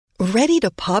Ready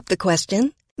to pop the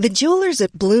question? The jewelers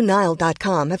at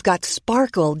BlueNile.com have got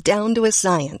sparkle down to a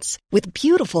science with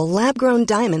beautiful lab-grown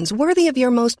diamonds worthy of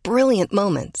your most brilliant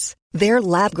moments. Their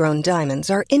lab-grown diamonds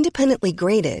are independently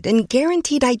graded and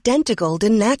guaranteed identical to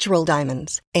natural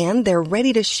diamonds, and they're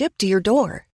ready to ship to your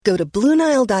door. Go to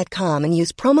BlueNile.com and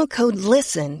use promo code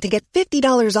LISTEN to get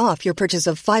 $50 off your purchase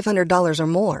of $500 or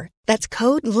more. That's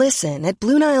code LISTEN at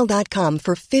BlueNile.com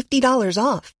for $50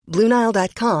 off.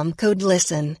 BlueNile.com, code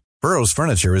LISTEN. Burrow's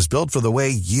furniture is built for the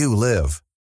way you live.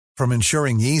 From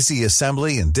ensuring easy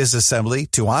assembly and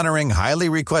disassembly to honoring highly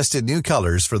requested new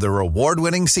colors for their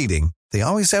award-winning seating, they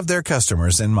always have their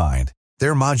customers in mind.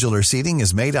 Their modular seating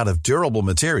is made out of durable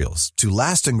materials to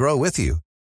last and grow with you.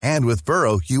 And with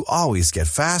Burrow, you always get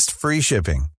fast, free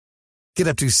shipping. Get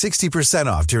up to 60%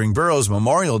 off during Burrow's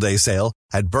Memorial Day sale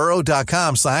at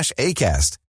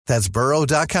burrow.com/ACAST. That's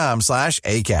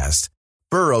burrow.com/ACAST.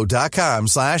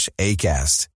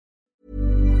 burrow.com/ACAST.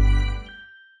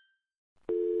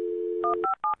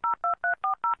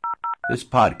 This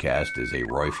podcast is a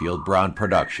Royfield Brown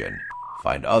production.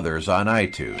 Find others on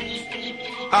iTunes.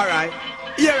 All right.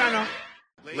 Yeah, I know.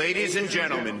 Ladies and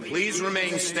gentlemen, please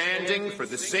remain standing for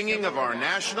the singing of our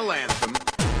national anthem.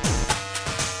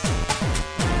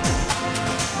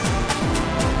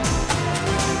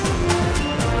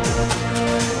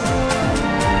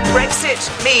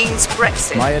 Brexit means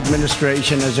Brexit. My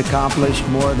administration has accomplished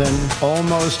more than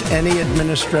almost any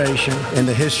administration in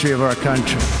the history of our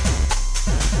country.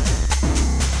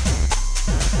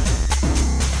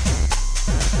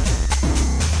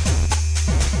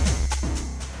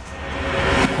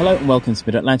 Hello and welcome to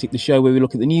Mid-Atlantic, the show where we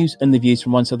look at the news and the views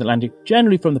from one side of the Atlantic,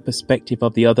 generally from the perspective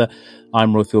of the other.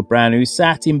 I'm Royfield Brown, who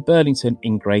sat in Burlington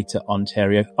in Greater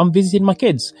Ontario. I'm visiting my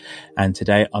kids, and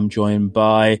today I'm joined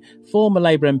by former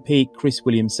Labour MP Chris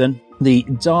Williamson, the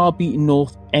Derby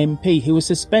North MP, who was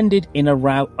suspended in a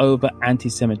row over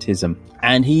anti-Semitism.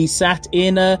 And he sat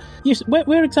in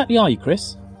where exactly are you,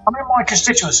 Chris? I'm in my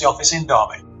constituency office in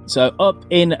Derby. So up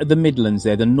in the Midlands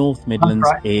there, the North Midlands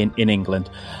in England.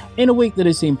 In a week that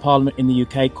has seen Parliament in the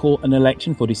UK call an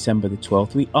election for December the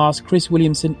 12th, we asked Chris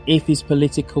Williamson if his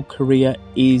political career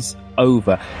is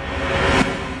over.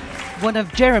 One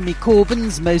of Jeremy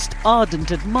Corbyn's most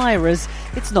ardent admirers,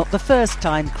 it's not the first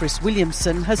time Chris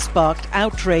Williamson has sparked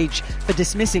outrage for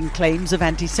dismissing claims of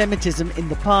anti-Semitism in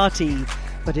the party.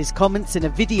 But his comments in a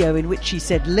video in which he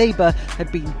said Labour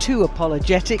had been too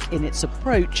apologetic in its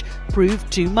approach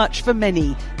proved too much for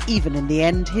many, even in the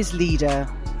end his leader.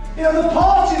 You know, the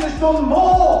party has done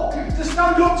more to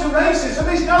stand up to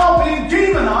racism is now being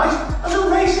demonised as a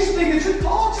racist, bigoted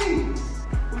party.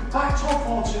 We've backed off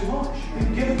far too much. We've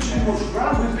been given too much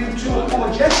ground. We've been too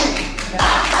apologetic.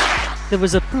 There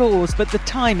was applause, but the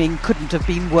timing couldn't have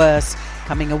been worse,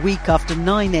 coming a week after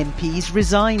 9 MPs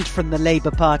resigned from the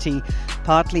Labour Party,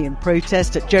 partly in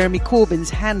protest at Jeremy Corbyn's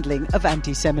handling of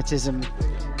anti-Semitism.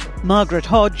 Margaret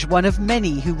Hodge, one of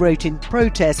many who wrote in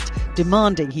protest,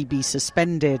 demanding he be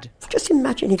suspended. Just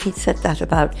imagine if he'd said that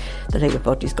about the Labour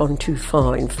Party's gone too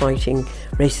far in fighting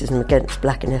racism against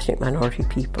black and ethnic minority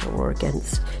people or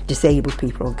against disabled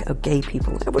people or gay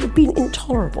people. That would have been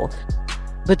intolerable.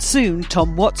 But soon,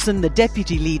 Tom Watson, the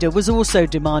deputy leader, was also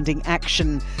demanding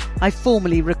action. I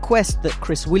formally request that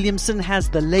Chris Williamson has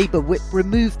the Labour whip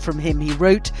removed from him, he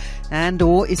wrote,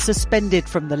 and/or is suspended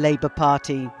from the Labour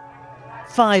Party.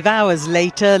 5 hours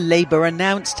later, Labour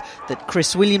announced that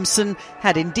Chris Williamson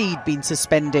had indeed been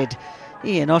suspended.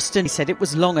 Ian Austin said it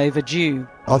was long overdue.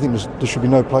 I think there should be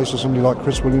no place for somebody like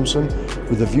Chris Williamson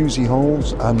with the views he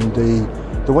holds and the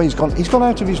way he's gone. He's gone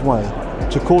out of his way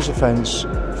to cause offence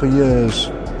for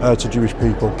years to Jewish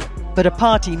people. But a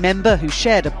party member who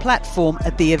shared a platform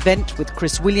at the event with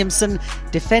Chris Williamson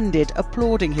defended,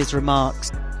 applauding his remarks.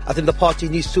 I think the party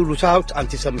needs to root out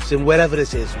anti-Semitism wherever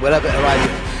it is, wherever it arises.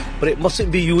 But it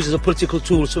mustn't be used as a political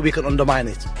tool so we can undermine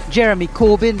it. Jeremy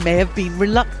Corbyn may have been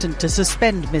reluctant to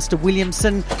suspend Mr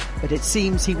Williamson, but it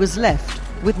seems he was left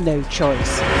with no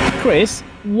choice. Chris,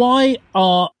 why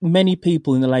are many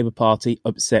people in the Labour Party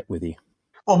upset with you?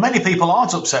 Well, many people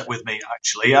aren't upset with me,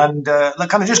 actually. And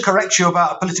can I just correct you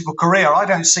about a political career? I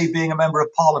don't see being a member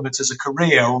of Parliament as a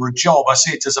career or a job. I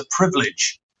see it as a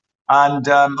privilege. And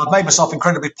I've made myself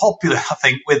incredibly popular, I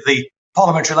think, with the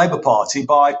Parliamentary Labour Party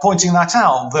by pointing that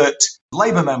out, that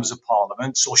Labour members of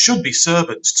Parliament or should be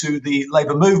servants to the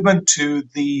Labour movement, to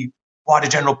the wider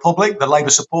general public, the Labour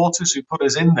supporters who put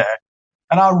us in there.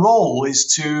 And our role is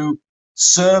to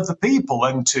serve the people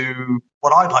and to,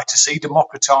 what I'd like to see,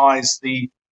 democratise the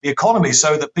economy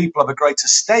so that people have a greater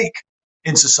stake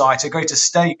in society, a greater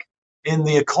stake in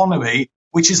the economy,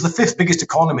 which is the 5th biggest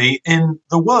economy in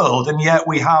the world. And yet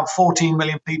we have 14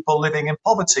 million people living in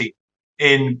poverty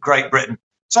in Great Britain.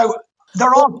 So there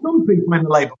are some people in the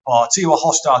Labour Party who are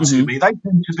hostile to me. They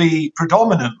tend to be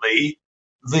predominantly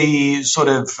the sort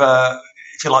of,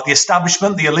 if you like, the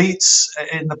establishment, the elites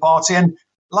in the party. And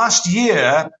last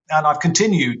year, and I've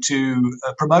continued to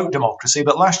promote democracy,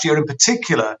 but last year in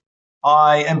particular,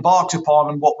 I embarked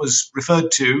upon what was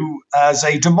referred to as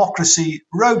a democracy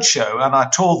roadshow, and I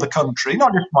toured the country,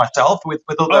 not just myself, with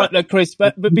other. All right, no, Chris,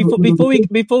 but before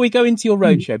we go into your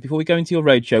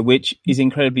roadshow, which is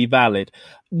incredibly valid,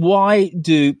 why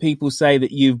do people say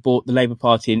that you've brought the Labour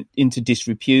Party into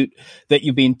disrepute, that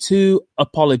you've been too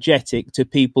apologetic to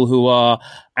people who are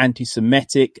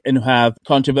anti-Semitic and who have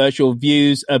controversial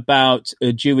views about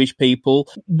Jewish people?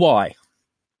 Why?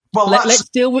 Well, let's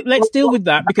deal with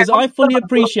that, because I fully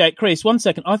appreciate, Chris, 1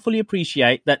 second. I fully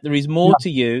appreciate that there is more to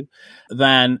you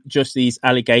than just these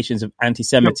allegations of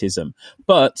anti-Semitism,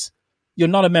 but you're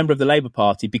not a member of the Labour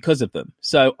Party because of them.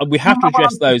 So we have to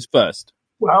address those first.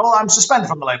 Well, I'm suspended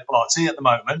from the Labour Party at the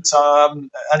moment,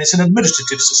 and it's an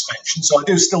administrative suspension. So I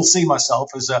do still see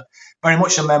myself as very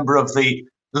much a member of the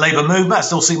Labour movement. I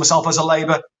still see myself as a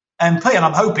Labour MP, and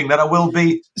I'm hoping that I will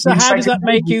be. So how does that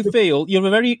make you feel?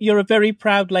 You're a very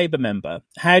proud Labour member.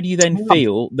 How do you then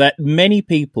feel that many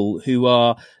people who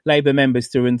are Labour members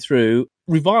through and through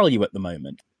revile you at the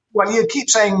moment? Well, you keep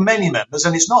saying many members,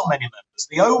 and it's not many members.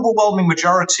 The overwhelming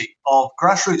majority of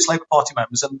grassroots Labour Party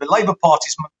members, and the Labour Party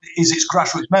is its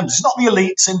grassroots members. It's not the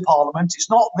elites in Parliament. It's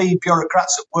not the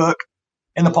bureaucrats at work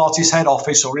in the party's head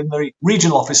office or in the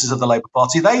regional offices of the Labour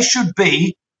Party. They should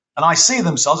be, and I see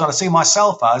themselves, and I see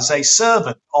myself as a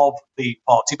servant of the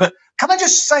party. But can I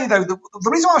just say, though, the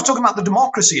reason why I was talking about the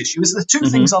democracy issue is the two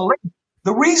things are linked.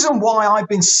 The reason why I've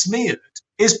been smeared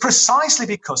is precisely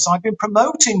because I've been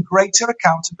promoting greater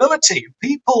accountability.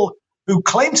 People who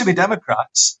claim to be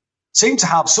Democrats seem to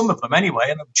have, some of them anyway,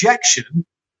 an objection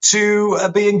to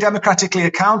being democratically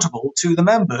accountable to the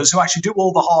members who actually do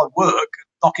all the hard work,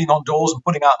 knocking on doors and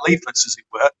putting out leaflets, as it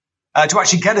were, to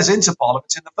actually get us into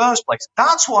Parliament in the first place.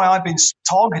 That's why I've been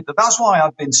targeted. That's why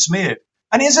I've been smeared.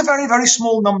 And it's a very, very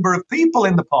small number of people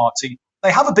in the party.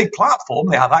 They have a big platform.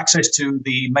 They have access to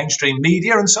the mainstream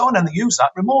media and so on, and they use that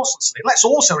remorselessly. Let's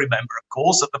also remember, of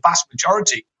course, that the vast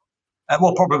majority,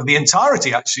 probably the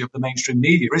entirety, actually, of the mainstream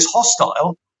media is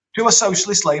hostile to a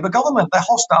socialist Labour government. They're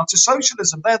hostile to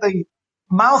socialism. They're the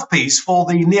mouthpiece for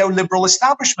the neoliberal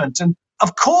establishment. And,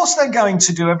 of course, they're going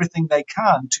to do everything they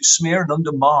can to smear and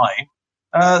undermine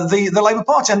the Labour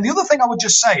Party. And the other thing I would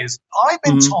just say is I've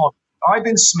been targeted, I've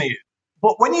been smeared.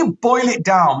 But when you boil it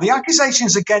down, the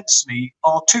accusations against me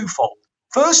are twofold.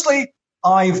 Firstly,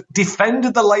 I've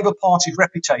defended the Labour Party's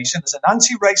reputation as an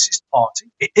anti-racist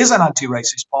party. It is an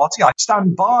anti-racist party. I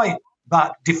stand by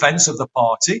that defence of the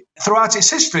party. Throughout its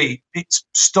history, it's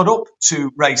stood up to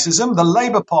racism. The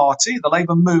Labour Party, the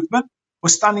Labour movement,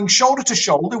 was standing shoulder to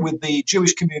shoulder with the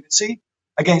Jewish community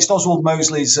against Oswald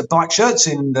Mosley's black shirts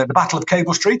in the Battle of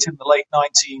Cable Street in the late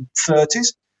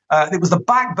 1930s. It was the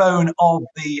backbone of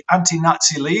the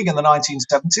Anti-Nazi League in the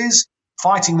 1970s,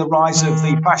 fighting the rise of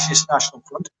the Fascist National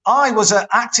Front. I was an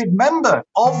active member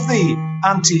of the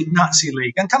Anti-Nazi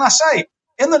League. And can I say,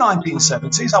 in the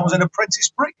 1970s, I was an apprentice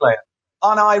bricklayer,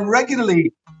 and I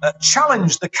regularly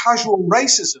challenged the casual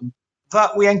racism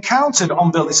that we encountered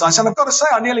on building sites. And I've got to say,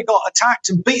 I nearly got attacked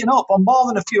and beaten up on more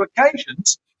than a few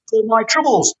occasions for my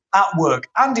troubles at work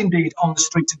and indeed on the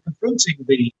street and confronting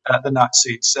the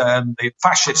Nazis, the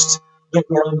fascists that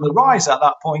were on the rise at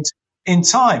that point in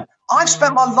time. I've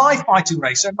spent my life fighting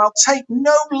racism, and I'll take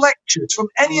no lectures from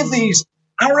any of these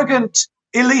arrogant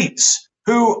elites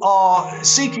who are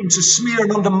seeking to smear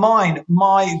and undermine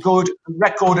my good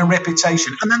record and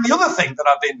reputation. And then the other thing that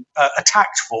I've been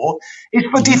attacked for is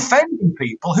for defending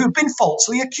people who've been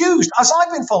falsely accused, as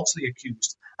I've been falsely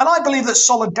accused. And I believe that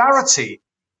solidarity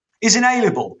is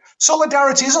inalienable.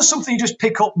 Solidarity isn't something you just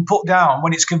pick up and put down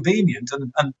when it's convenient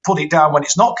and put it down when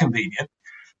it's not convenient.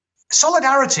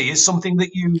 Solidarity is something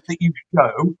that you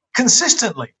show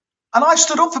consistently. And I've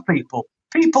stood up for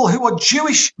people who are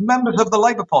Jewish members of the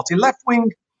Labour Party,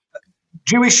 left-wing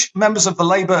Jewish members of the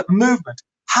Labour movement,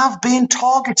 have been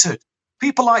targeted.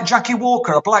 People like Jackie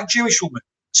Walker, a black Jewish woman,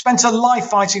 spent her life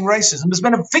fighting racism, has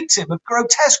been a victim of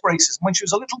grotesque racism when she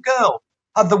was a little girl,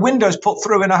 had the windows put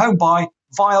through in her home by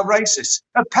vile racists.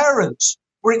 Her parents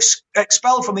were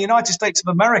expelled from the United States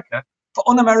of America for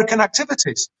un-American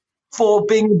activities, for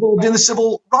being involved in the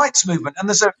civil rights movement. And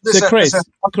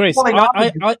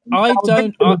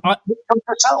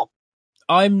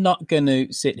I'm not going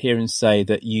to sit here and say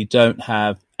that you don't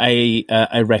have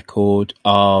a record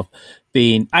of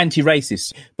being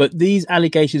anti-racist, but these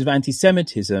allegations of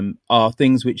anti-Semitism are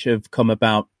things which have come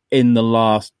about in the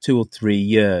last 2 or 3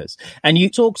 years. And you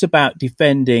talked about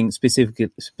defending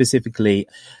specifically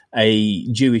a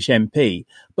Jewish MP,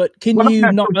 but can No,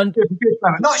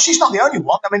 she's not the only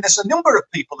one. I mean, there's a number of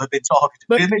people who have been targeted.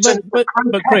 But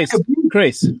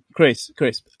Chris,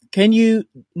 can you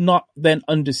not then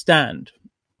understand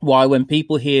why, when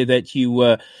people hear that you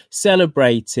were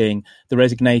celebrating the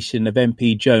resignation of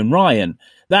MP Joan Ryan,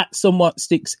 that somewhat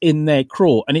sticks in their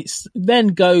craw, and it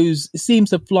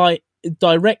seems to fly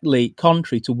directly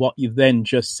contrary to what you've then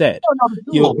just said.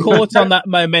 You're caught on that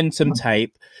momentum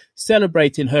tape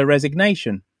celebrating her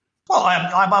resignation. Well,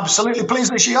 I'm absolutely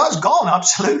pleased that she has gone.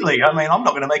 Absolutely. I mean, I'm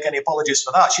not going to make any apologies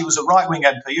for that. She was a right-wing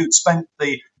MP who'd spent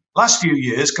the last few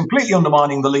years completely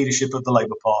undermining the leadership of the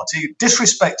Labour Party,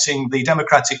 disrespecting the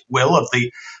democratic will of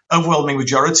the overwhelming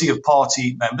majority of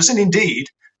party members, and indeed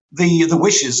the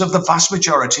wishes of the vast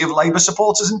majority of Labour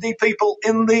supporters, indeed people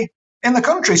in the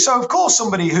country. So, of course,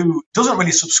 somebody who doesn't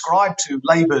really subscribe to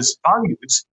Labour's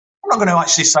values, I'm not going to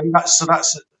actually say that's a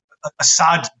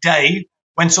sad day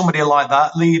when somebody like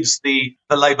that leaves the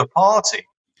Labour Party.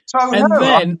 So, in no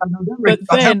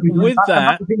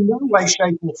way,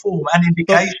 shape or form an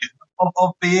indication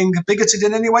of being bigoted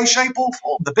in any way, shape or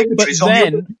form. The bigotry is on the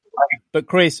other way. But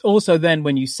Chris, also then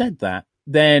when you said that,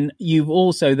 then you've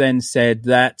also then said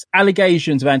that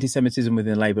allegations of anti-Semitism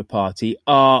within the Labour Party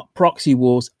are proxy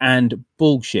wars and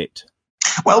bullshit.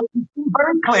 Well, it's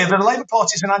very clear that the Labour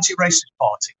Party is an anti-racist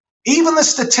party. Even the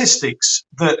statistics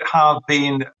that have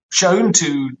been shown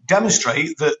to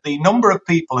demonstrate that the number of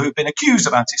people who've been accused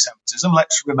of anti-Semitism,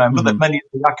 let's remember that many of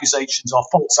the accusations are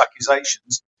false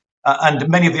accusations, and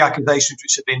many of the accusations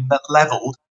which have been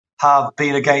levelled have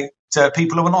been against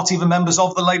people who are not even members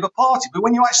of the Labour Party. But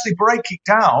when you actually break it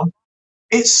down,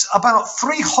 it's about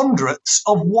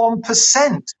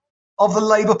 0.03% of the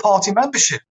Labour Party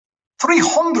membership.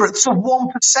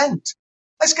 0.03%.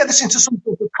 Let's get this into some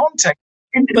sort of context.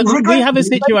 But we have a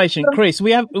situation, Chris.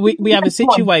 We have a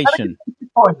situation.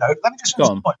 Let me just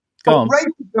finish the point. Go on.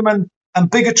 Racism and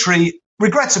bigotry,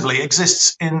 regrettably,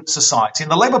 exists in society,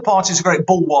 and the Labour Party is a great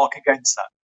bulwark against that.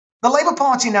 The Labour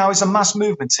Party now is a mass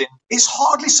movement it's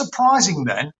hardly surprising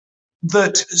then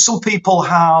that some people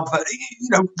have,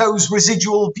 those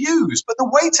residual views. But the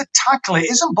way to tackle it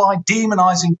isn't by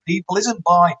demonising people, isn't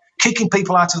by kicking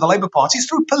people out of the Labour Party. It's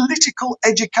through political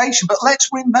education. But let's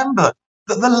remember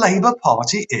that the Labour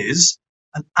Party is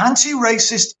an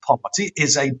anti-racist party,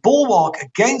 is a bulwark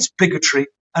against bigotry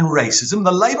and racism.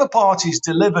 The Labour Party's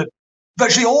delivered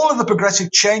virtually all of the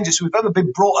progressive changes we've ever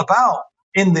been brought about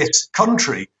in this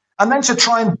country. And then to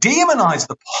try and demonise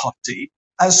the party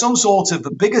as some sort of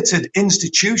a bigoted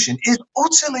institution is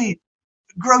utterly,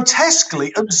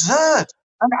 grotesquely absurd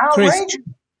and outrageous.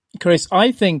 Chris,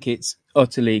 I think it's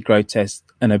utterly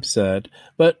grotesque and absurd.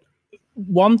 But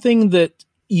one thing that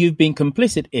you've been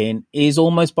complicit in is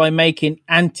almost by making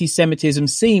anti-Semitism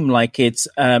seem like it's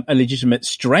a legitimate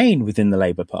strain within the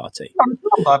Labour Party.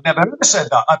 No, I've never ever said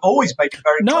that. I've always made it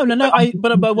very clear.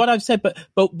 But what I've said, but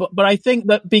I think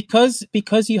that because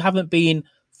you haven't been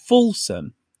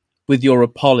fulsome with your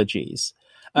apologies,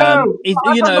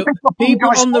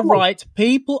 people on the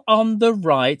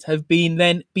right have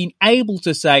been able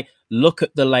to say, look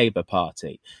at the Labour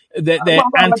Party, they're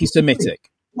anti-Semitic.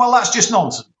 Well, that's just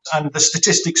nonsense, and the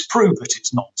statistics prove that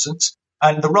it's nonsense.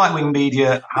 And the right-wing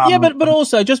media but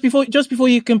also just before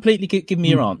you completely give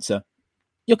me your answer,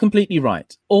 you're completely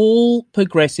right. All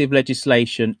progressive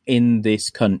legislation in this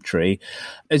country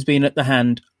has been at the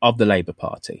hand of the Labour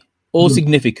Party. All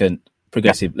significant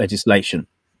progressive legislation.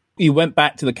 You went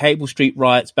back to the Cable Street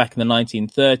riots back in the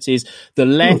 1930s. The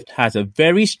left has a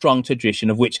very strong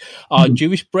tradition of which our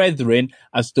Jewish brethren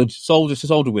have stood shoulder to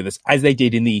shoulder with us, as they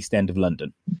did in the East End of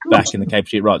London back in the Cable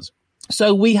Street riots.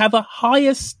 So we have a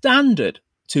higher standard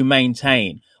to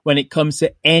maintain when it comes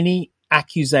to any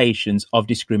accusations of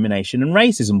discrimination and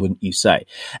racism, wouldn't you say?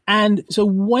 And so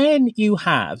when you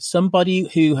have somebody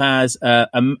who has a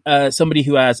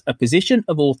position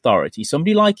of authority,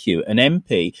 somebody like you, an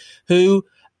MP, who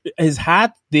has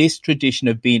had this tradition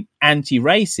of being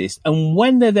anti-racist, and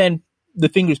when they're then the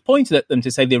finger is pointed at them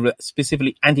to say they're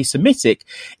specifically anti-Semitic,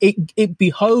 it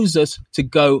behoves us to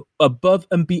go above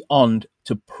and beyond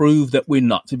to prove that we're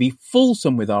not, to be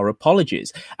fulsome with our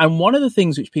apologies. And one of the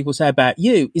things which people say about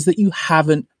you is that you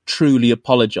haven't truly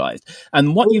apologized.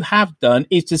 And what you have done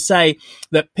is to say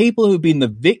that people who've been the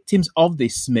victims of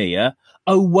this smear,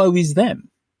 oh, woe is them.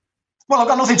 Well, I've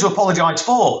got nothing to apologize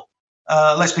for.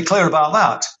 Let's be clear about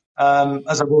that.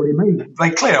 As I've already made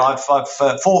very clear, I've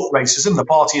fought racism. The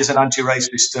party is an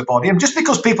anti-racist body. And just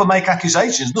because people make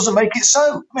accusations doesn't make it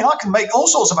so. I mean, I can make all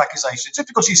sorts of accusations. Just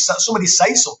because somebody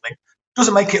says something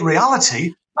doesn't make it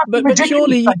reality. But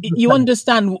surely you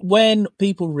understand when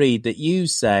people read that you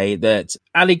say that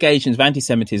allegations of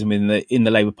anti-Semitism in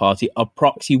the Labour Party are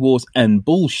proxy wars and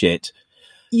bullshit.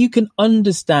 You can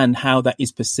understand how that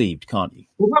is perceived, can't you?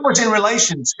 Well, that was in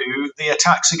relation to the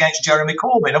attacks against Jeremy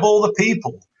Corbyn. Of all the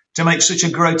people to make such a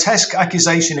grotesque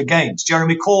accusation against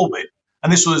Jeremy Corbyn,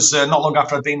 and this was not long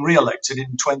after I'd been re-elected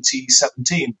in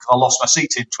 2017, because I lost my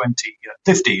seat in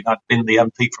 2015. I'd been the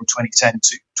MP from 2010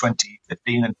 to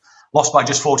 2015 and lost by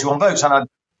just 41 votes. And I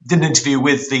did an interview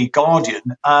with The Guardian,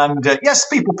 and yes,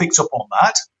 people picked up on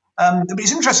that. But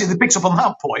it's interesting they picked up on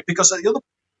that point, because the other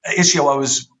issue I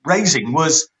was raising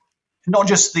was not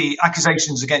just the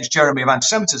accusations against Jeremy of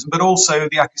anti-Semitism, but also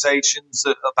the accusations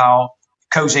about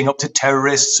cozying up to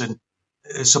terrorists and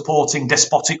supporting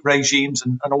despotic regimes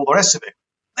and all the rest of it.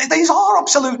 These are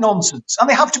absolute nonsense, and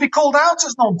they have to be called out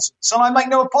as nonsense. And I make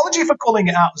no apology for calling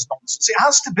it out as nonsense. It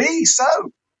has to be so.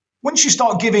 Once you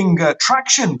start giving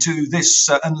traction to this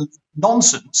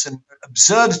nonsense and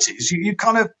absurdities, you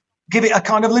kind of give it a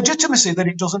kind of legitimacy that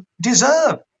it doesn't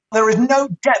deserve. There is no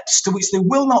depths to which they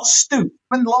will not stoop.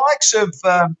 When the likes of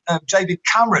David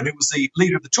Cameron, who was the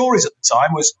leader of the Tories at the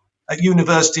time, was at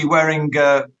university wearing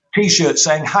T-shirts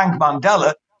saying "Hang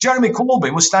Mandela," Jeremy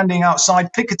Corbyn was standing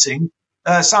outside picketing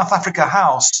South Africa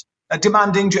House,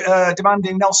 demanding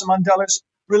Nelson Mandela's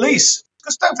release.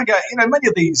 Because don't forget, many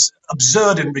of these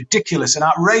absurd and ridiculous and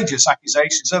outrageous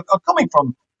accusations are coming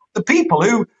from the people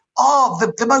who are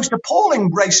the most appalling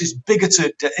racist,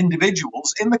 bigoted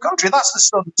individuals in the country. That's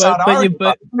the sad irony.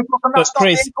 But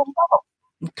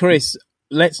Chris,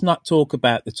 let's not talk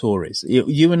about the Tories.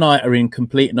 You and I are in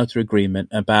complete and utter agreement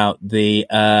about the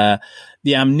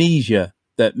amnesia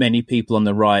that many people on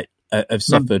the right have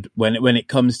suffered when it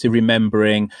comes to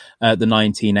remembering the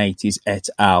 1980s et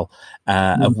al.,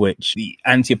 of which the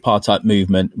anti-apartheid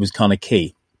movement was kind of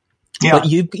key. Yeah. But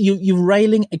you're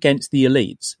railing against the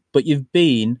elites, but you've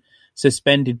been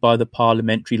suspended by the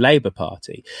Parliamentary Labour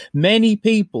Party. Many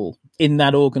people in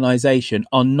that organisation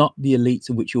are not the elites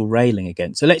of which you're railing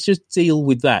against. So let's just deal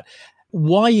with that.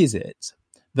 Why is it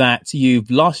that you've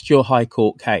lost your High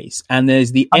Court case and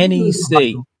there's the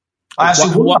NEC?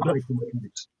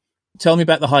 Tell me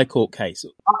about the High Court case.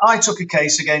 I took a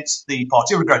case against the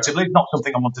party, regrettably. Not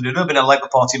something I wanted to do. I've been a Labour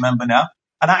Party member now,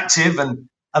 an active and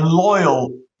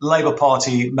loyal Labour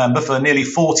Party member for nearly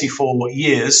 44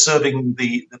 years, serving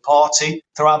the party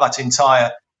throughout that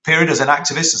entire period as an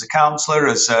activist, as a councillor,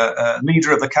 as a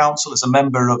leader of the council, as a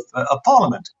member of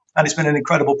Parliament. And it's been an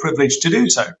incredible privilege to do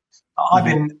so. I've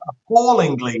been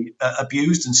appallingly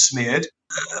abused and smeared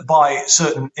by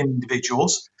certain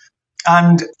individuals.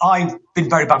 And I've been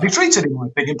very badly treated, in my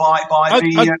opinion,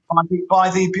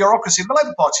 by the bureaucracy of the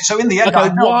Labour Party. So in the end,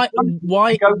 why? And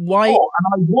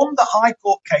I won the High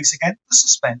Court case against the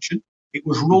suspension. It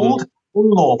was ruled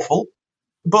unlawful,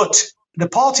 but the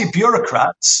party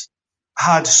bureaucrats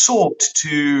had sought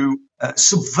to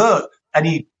subvert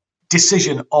any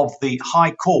decision of the High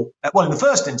Court. Well, in the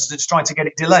first instance, trying to get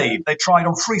it delayed. They tried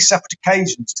on 3 separate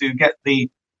occasions to get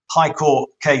the High Court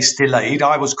case delayed.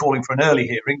 I was calling for an early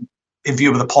hearing in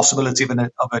view of the possibility of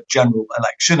a general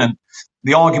election. And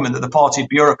the argument that the party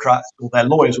bureaucrats or their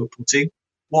lawyers were putting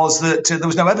was that there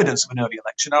was no evidence of an early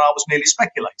election, and I was merely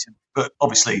speculating. But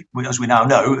obviously, as we now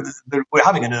know, we're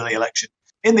having an early election.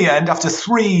 In the end, after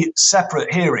 3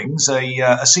 separate hearings,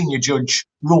 a senior judge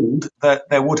ruled that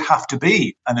there would have to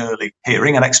be an early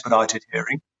hearing, an expedited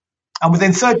hearing. And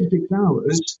within 36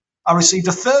 hours, I received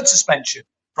a third suspension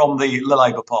from the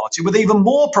Labour Party with even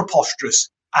more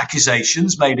preposterous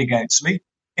accusations made against me,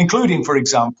 including, for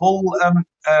example,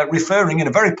 referring in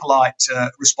a very polite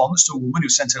response to a woman who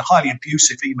sent a highly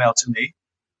abusive email to me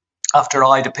after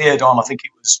I'd appeared on, I think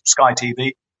it was Sky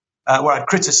TV, where I'd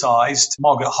criticised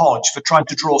Margaret Hodge for trying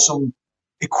to draw some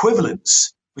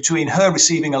equivalence between her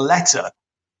receiving a letter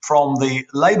from the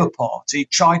Labour Party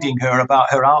chiding her about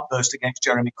her outburst against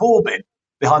Jeremy Corbyn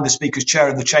behind the Speaker's chair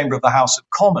in the Chamber of the House of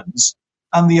Commons,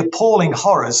 and the appalling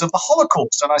horrors of the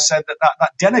Holocaust. And I said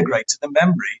that denigrated the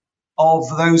memory of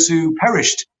those who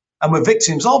perished and were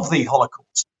victims of the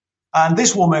Holocaust. And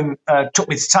this woman took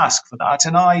me to task for that,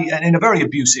 and in a very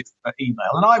abusive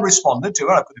email. And I responded to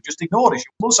her. I could have just ignored it.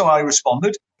 Also, I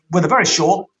responded with a very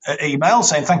short email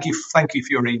saying, thank you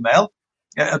for your email.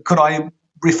 Could I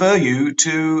refer you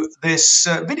to this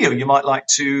video? You might like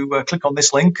to click on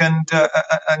this link and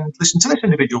listen to this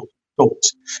individual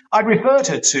thoughts. I'd referred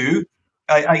her to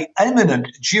an eminent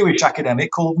Jewish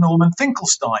academic called Norman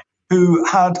Finkelstein, who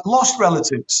had lost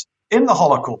relatives in the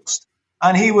Holocaust,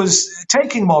 and he was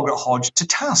taking Margaret Hodge to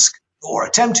task, or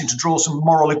attempting to draw some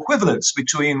moral equivalence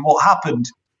between what happened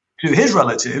to his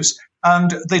relatives and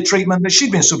the treatment that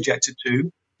she'd been subjected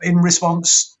to in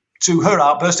response to her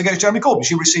outburst against Jeremy Corbyn.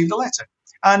 She received a letter.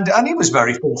 And he was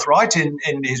very forthright in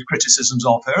his criticisms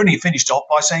of her, and he finished off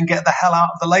by saying, "Get the hell out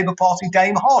of the Labour Party,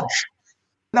 Dame Hodge."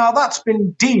 Now, that's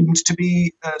been deemed to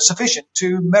be sufficient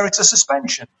to merit a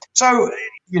suspension. So,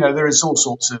 there is all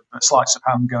sorts of sleights of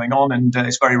hand going on, and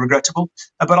it's very regrettable.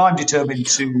 But I'm determined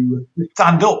to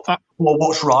stand up for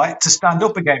what's right, to stand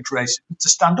up against racism, to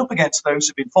stand up against those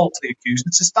who've been falsely accused,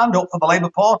 and to stand up for the Labour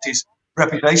Party's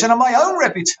reputation and my own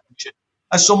reputation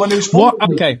as someone who's...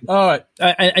 Okay, all right.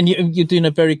 And you're doing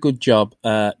a very good job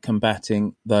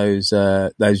combating those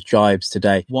jibes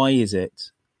today. Why is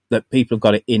it that people have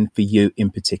got it in for you in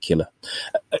particular?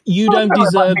 You don't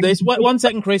deserve this. One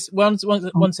second, Chris. One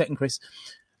second, Chris.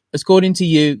 According to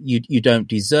you, you don't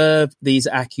deserve these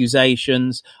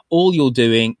accusations. All you're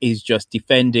doing is just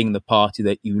defending the party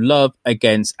that you love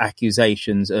against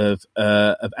accusations of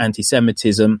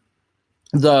anti-Semitism.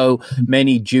 Though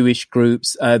many Jewish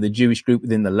groups, the Jewish group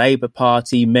within the Labour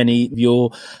Party, many of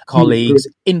your colleagues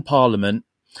in Parliament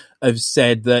have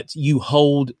said that you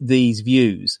hold these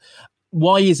views.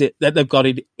 Why is it that they've got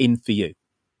it in for you?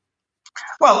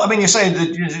 Well, I mean, you're saying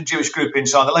the Jewish group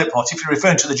inside the Labour Party. If you're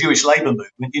referring to the Jewish Labour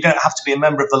movement, you don't have to be a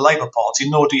member of the Labour Party,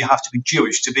 nor do you have to be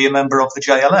Jewish to be a member of the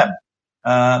JLM.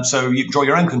 So you can draw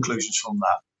your own conclusions from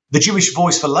that. The Jewish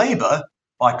Voice for Labour,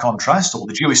 by contrast, or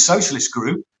the Jewish Socialist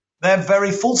Group, they're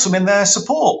very fulsome in their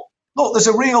support. Look, there's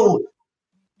a real,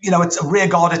 it's a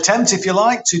rearguard attempt, if you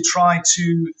like, to try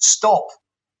to stop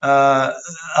a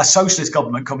socialist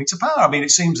government coming to power. I mean, it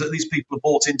seems that these people have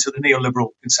bought into the neoliberal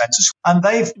consensus, and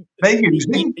they've used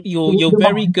it. You're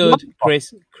very good,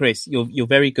 Chris. You're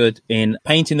very good in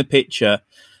painting the picture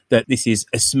that this is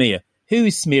a smear. Who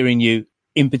is smearing you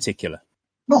in particular?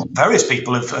 Well, various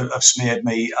people have smeared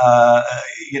me.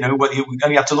 You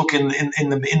only have to look in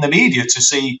the media to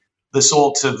see the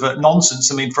sort of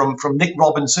nonsense. I mean, from Nick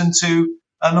Robinson to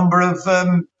a number of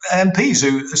MPs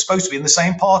who are supposed to be in the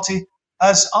same party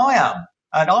as I am.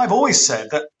 And I've always said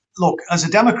that, look, as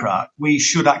a Democrat, we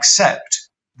should accept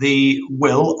the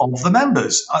will of the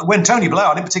members. When Tony Blair,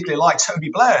 I didn't particularly like Tony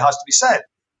Blair, it has to be said,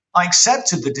 I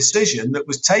accepted the decision that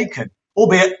was taken,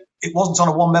 albeit it wasn't on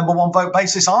a one-member, one-vote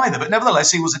basis either. But nevertheless,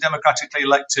 he was a democratically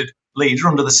elected leader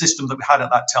under the system that we had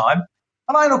at that time.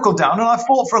 And I knuckled down and I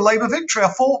fought for a Labour victory.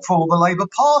 I fought for the Labour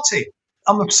Party.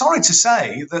 I'm sorry to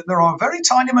say that there are a very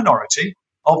tiny minority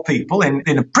of people in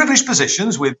privileged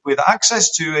positions with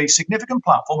access to a significant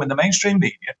platform in the mainstream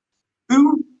media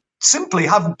who simply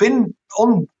have been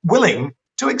unwilling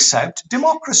to accept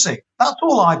democracy. That's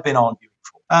all I've been arguing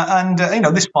for.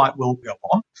 This fight will go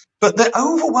on. But the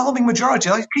overwhelming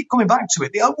majority, I keep coming back to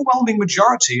it, the overwhelming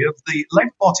majority of the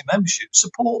Labour Party membership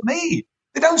support me.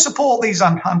 They don't support these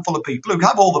handful of people who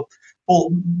have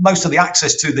most of the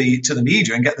access to the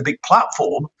media and get the big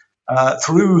platform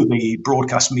through the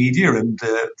broadcast media and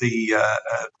the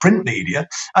print media,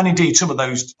 and indeed some of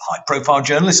those high-profile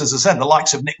journalists, as I said, the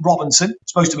likes of Nick Robinson,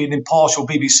 supposed to be an impartial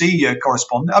BBC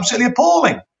correspondent, absolutely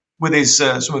appalling with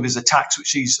some of his attacks,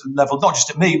 which he's levelled not just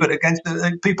at me, but against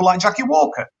people like Jackie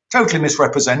Walker. Totally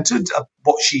misrepresented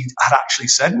what she had actually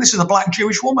said. And this is a black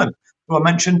Jewish woman who I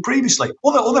mentioned previously.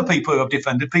 Other people who have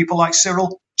defended people like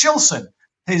Cyril Chilson.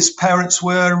 His parents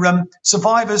were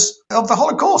survivors of the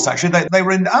Holocaust, actually. They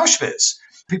were in Auschwitz.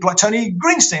 People like Tony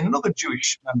Greenstein, another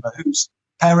Jewish member whose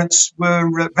parents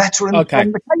were veterans. Okay.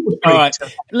 From the Cable Street. All right.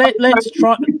 Let's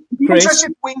try, Chris.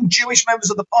 Progressive wing Jewish members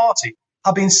of the party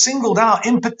have been singled out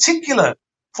in particular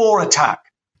for attack.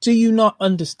 Do you not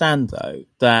understand, though,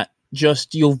 that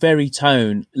just your very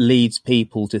tone leads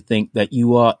people to think that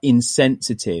you are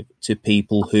insensitive to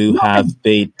people who have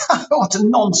been... What a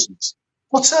nonsense.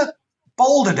 What a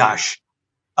balderdash.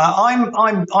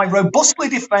 I robustly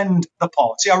defend the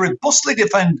party. I robustly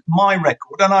defend my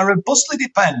record, and I robustly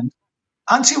defend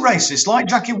anti-racists like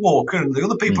Jackie Walker and the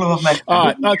other people who have mentioned. All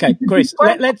right, okay, Chris.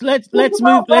 Let's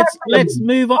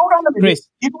move on. Hold on a minute. Chris,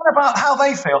 you're talking about how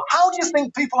they feel. How do you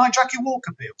think people like Jackie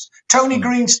Walker feels? Tony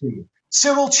Greenstein,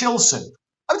 Cyril Chilson.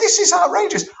 I mean, this is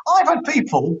outrageous. I've had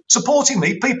people supporting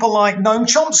me, people like Noam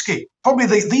Chomsky, probably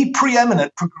the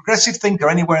preeminent progressive thinker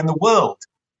anywhere in the world.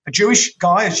 A Jewish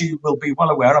guy, as you will be well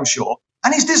aware, I'm sure,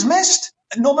 and he's dismissed.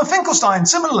 Norman Finkelstein,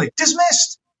 similarly,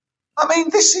 dismissed. I mean,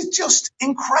 this is just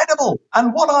incredible.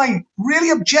 And what I really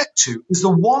object to is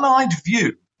the one-eyed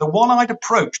view, the one-eyed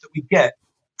approach that we get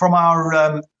from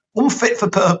our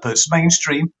unfit-for-purpose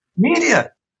mainstream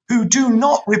media, who do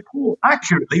not report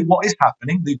accurately what is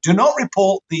happening. They do not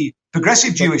report the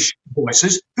progressive Jewish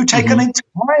voices who take an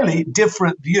entirely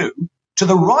different view to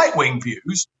the right-wing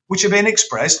views which are being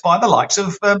expressed by the likes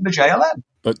of the JLM.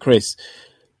 But Chris,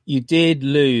 you did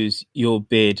lose your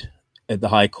bid at the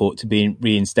High Court to be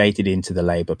reinstated into the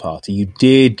Labour Party. You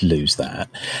did lose that,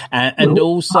 and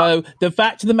also the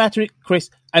fact of the matter, Chris.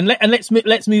 And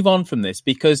let's move on from this,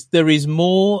 because there is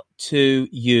more to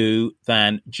you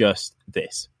than just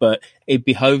this. But it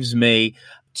behoves me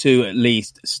to at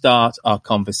least start our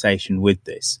conversation with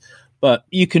this. But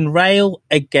you can rail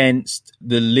against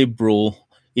the liberal.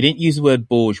 You didn't use the word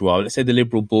bourgeois. Let's say the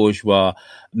liberal bourgeois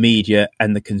media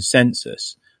and the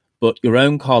consensus. But your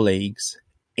own colleagues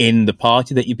in the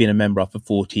party that you've been a member of for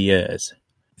 40 years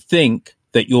think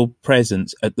that your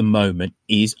presence at the moment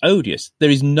is odious. There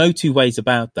is no two ways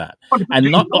about that.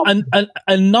 And not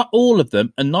all of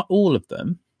them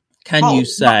can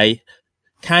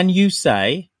you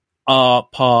say are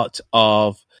part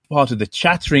of the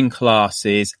chattering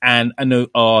classes and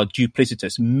are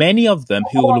duplicitous. Many of them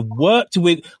who have worked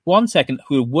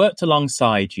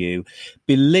alongside you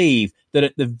believe that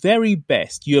at the very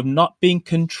best you have not been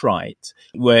contrite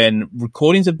when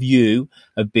recordings of you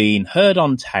have been heard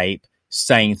on tape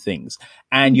saying things,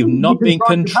 and you've not been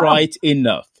contrite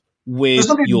enough with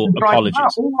your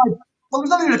apologies. There's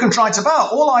nothing to contrite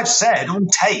about. All I've said on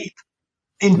tape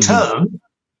in turn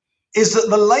is that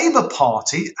the Labour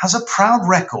Party has a proud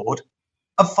record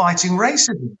of fighting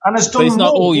racism and has done more. But it's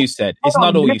not all you said. It's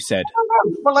not all you said.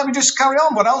 Well, let me just carry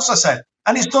on. What else I said?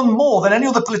 And it's done more than any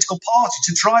other political party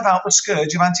to drive out the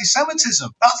scourge of anti-Semitism.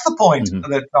 That's the point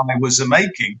that I was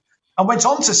making. And went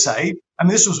on to say, I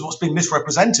mean, this was what's been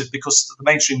misrepresented because the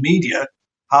mainstream media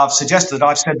have suggested that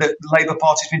I've said that the Labour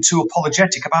Party has been too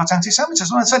apologetic about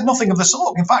anti-Semitism. And I said nothing of the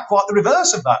sort. In fact, quite the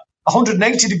reverse of that.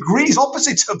 180 degrees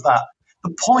opposite of that.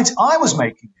 The point I was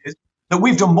making is that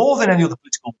we've done more than any other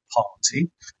political party,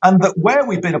 and that where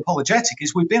we've been apologetic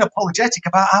is we've been apologetic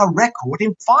about our record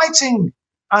in fighting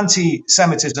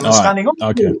anti-Semitism and standing up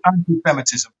to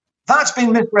anti-Semitism. That's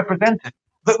been misrepresented.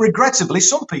 But regrettably,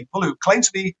 some people who claim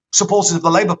to be supporters of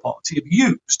the Labour Party have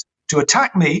used to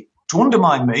attack me, to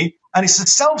undermine me, and it's the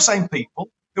self-same people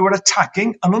who are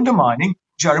attacking and undermining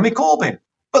Jeremy Corbyn.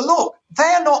 But look,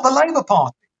 they're not the Labour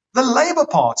Party. The Labour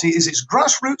Party is its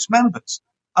grassroots members,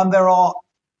 and there are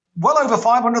well over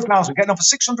 500,000, getting up to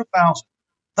 600,000.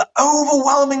 The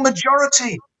overwhelming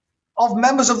majority of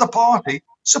members of the party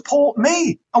support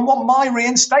me and want my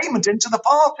reinstatement into the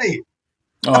party.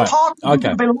 The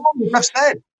party belongs, I've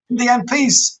said, to the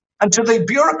MPs and to the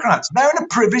bureaucrats. They're in a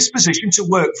privileged position to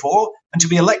work for and to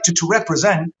be elected to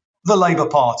represent the Labour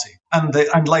Party and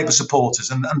Labour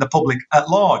supporters and the public at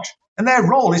large. And their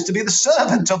role is to be the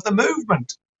servant of the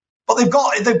movement. But they've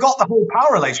got the whole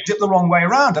power relationship the wrong way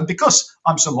around. And because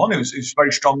I'm someone who's a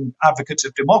very strong advocate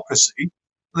of democracy,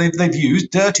 they've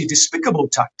used dirty, despicable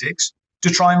tactics to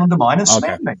try and undermine and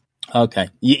smear me. Okay,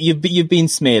 you've been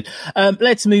smeared.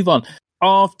 Let's move on.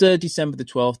 After December the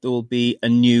 12th, there will be a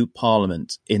new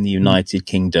parliament in the United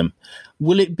Kingdom.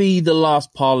 Will it be the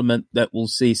last parliament that will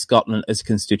see Scotland as a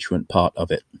constituent part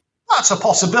of it? That's a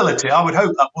possibility. I would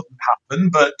hope that wouldn't happen.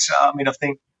 But, I mean, I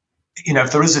think,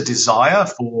 if there is a desire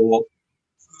for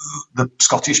the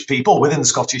Scottish people, within the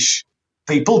Scottish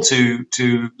people, to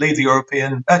leave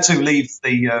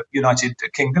the United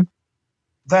Kingdom,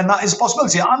 then that is a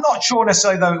possibility. I'm not sure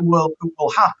necessarily though it will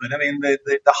happen. I mean,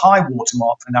 the high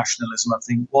watermark for nationalism, I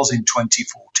think, was in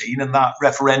 2014, and that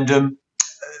referendum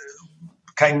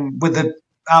came with the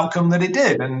outcome that it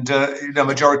did, and the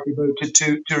majority voted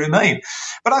to remain.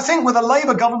 But I think with a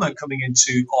Labour government coming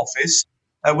into office,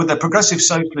 with a progressive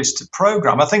socialist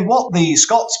programme, I think what the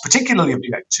Scots particularly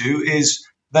object to is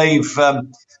they've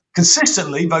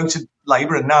consistently voted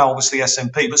Labour, and now obviously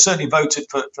SNP, but certainly voted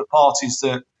for parties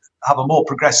that have a more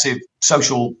progressive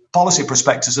social policy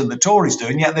prospectus than the Tories do,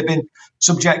 and yet they've been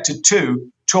subjected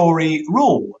to Tory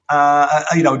rule,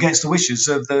 against the wishes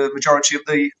of the majority of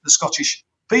the Scottish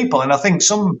people. And I think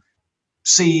some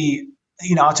see,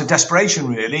 out of desperation,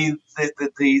 really,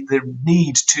 the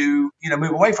need to,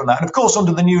 move away from that. And of course,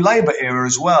 under the new Labour era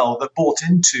as well, that bought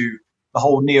into the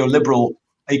whole neoliberal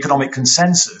economic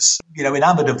consensus,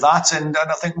 enamoured of that, and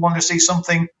I think we want to see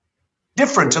something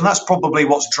different, and that's probably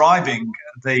what's driving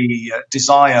the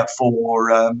desire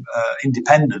for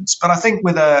independence. But I think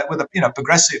with a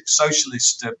progressive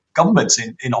socialist government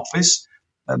in office,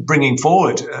 bringing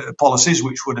forward policies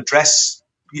which would address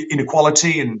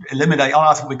inequality and eliminate,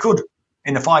 I think we could,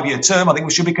 in a 5-year term, I think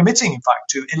we should be committing, in fact,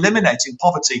 to eliminating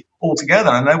poverty altogether.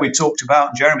 I know we talked about,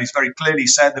 and Jeremy's very clearly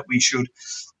said that we should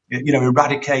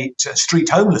eradicate street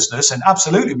homelessness, and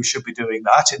absolutely we should be doing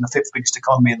that in the 5th biggest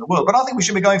economy in the world. But I think we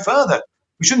should be going further.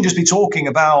 we shouldn't just be talking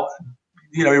about,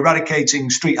 eradicating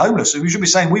street homelessness. We should be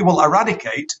saying we will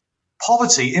eradicate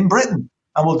poverty in Britain,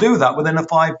 and we'll do that within a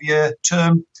 5-year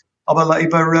term of a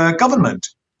Labour government.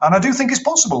 And I do think it's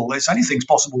possible. Anything's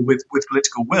possible with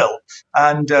political will,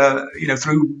 and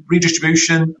through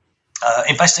redistribution,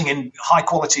 investing in high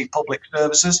quality public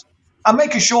services, and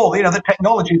making sure that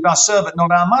technology is our servant,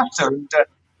 not our master, and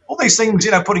all these things,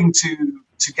 putting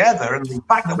together, and the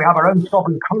fact that we have our own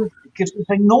sovereign currency gives us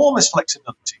enormous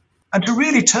flexibility, and to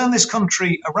really turn this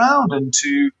country around and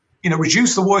to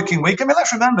reduce the working week. I mean,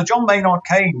 let's remember John Maynard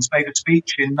Keynes made a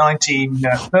speech in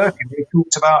 1930 where he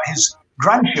talked about his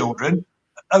grandchildren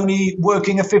only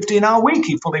working a 15-hour week.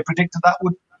 He fully predicted that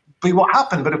would be what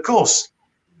happened. But of course,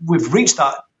 we've reached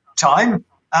that time,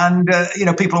 and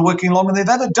people are working longer than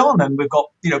they've ever done, and we've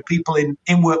got people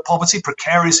in work poverty.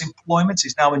 Precarious employment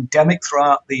is now endemic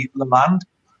throughout the land,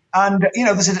 and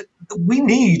we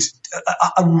need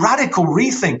a radical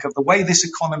rethink of the way this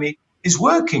economy is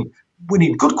working. We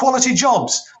need good quality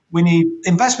jobs. We need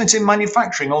investment in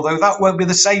manufacturing, although that won't be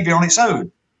the saviour on its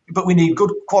own. But we need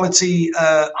good quality,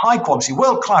 high quality,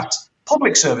 world class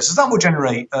public services. That will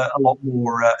generate a lot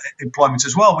more employment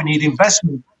as well. We need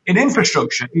investment in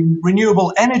infrastructure, in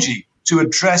renewable energy to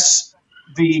address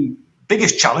the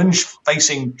biggest challenge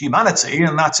facing humanity,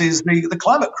 and that is the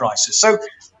climate crisis. So,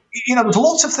 there's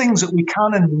lots of things that we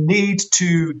can and need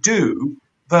to do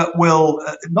that will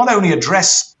not only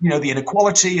address, the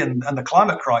inequality and the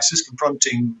climate crisis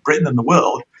confronting Britain and the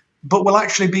world, but will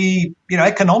actually be,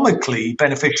 economically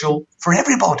beneficial for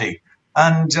everybody.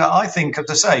 And I think, as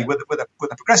I say, with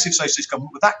a progressive socialist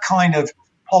government, with that kind of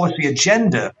policy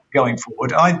agenda going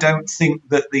forward, I don't think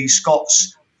that the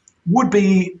Scots would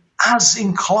be as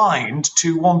inclined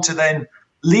to want to then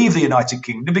leave the United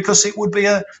Kingdom, because it would be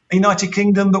a United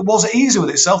Kingdom that was at ease with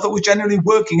itself, that was generally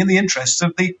working in the interests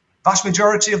of the vast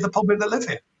majority of the public that live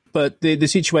here. But the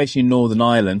situation in Northern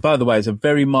Ireland, by the way, is a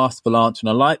very masterful answer. And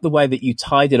I like the way that you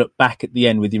tied it up back at the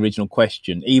end with the original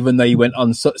question, even though you went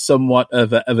on somewhat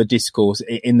of a discourse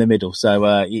in the middle.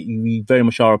 So you very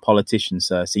much are a politician,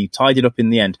 sir. So you tied it up in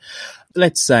the end.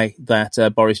 Let's say that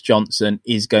Boris Johnson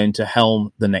is going to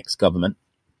helm the next government,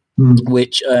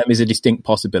 which is a distinct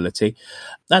possibility.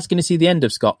 That's going to see the end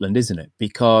of Scotland, isn't it?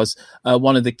 Because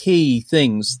one of the key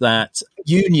things that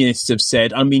unionists have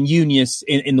said, I mean, unionists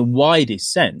in the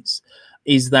widest sense,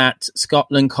 is that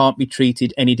Scotland can't be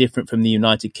treated any different from the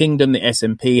United Kingdom. The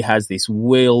SNP has this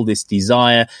will, this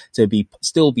desire to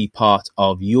still be part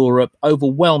of Europe.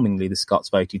 Overwhelmingly, the Scots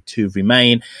voted to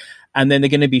remain. And then they're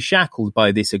going to be shackled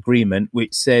by this agreement,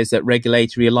 which says that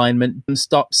regulatory alignment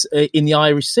stops in the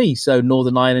Irish Sea. So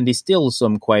Northern Ireland is still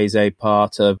some quasi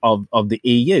part of the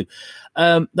EU.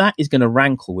 That is going to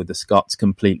rankle with the Scots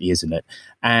completely, isn't it?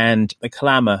 And the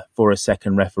clamour for a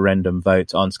second referendum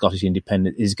vote on Scottish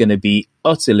independence is going to be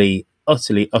utterly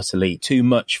too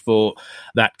much for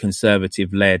that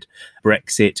Conservative-led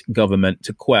Brexit government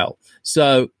to quell.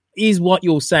 So is what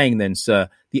you're saying then, sir,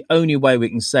 the only way we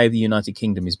can save the United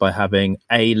Kingdom is by having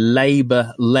a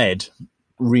Labour-led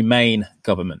Remain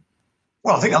government?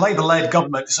 Well, I think a Labour-led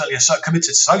government, certainly committed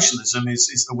to socialism,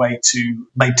 is the way to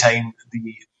maintain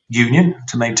the union,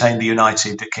 to maintain the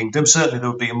United Kingdom. Certainly there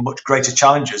would be much greater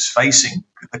challenges facing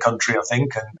the country, I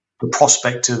think, and the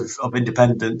prospect of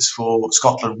independence for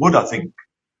Scotland would, I think,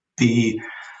 be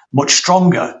much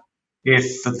stronger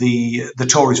if the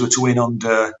Tories were to win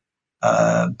under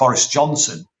Boris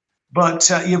Johnson. But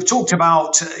you've talked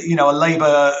about, a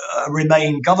Labour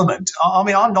Remain government. I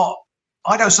mean,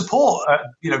 I don't support,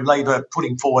 Labour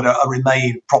putting forward a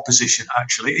Remain proposition,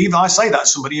 actually. Even I say that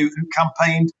as somebody who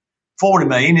campaigned for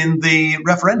Remain in the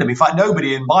referendum. In fact,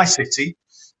 nobody in my city,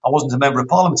 I wasn't a member of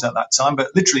Parliament at that time, but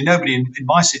literally nobody in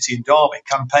my city in Derby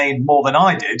campaigned more than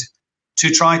I did to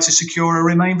try to secure a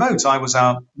Remain vote. I was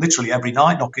out literally every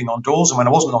night knocking on doors, and when I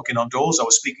wasn't knocking on doors, I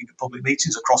was speaking at public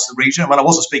meetings across the region. And when I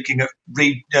wasn't speaking at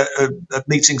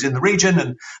meetings in the region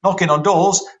and knocking on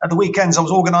doors, at the weekends I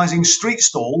was organising street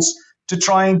stalls to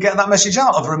try and get that message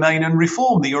out of Remain and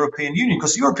reform the European Union,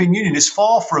 because the European Union is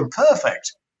far from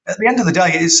perfect. At the end of the day,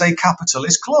 it is a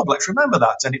capitalist club. Let's remember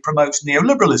that. And it promotes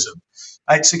neoliberalism.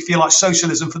 It's, if you like,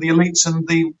 socialism for the elites and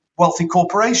the wealthy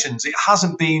corporations. It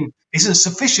isn't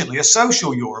sufficiently a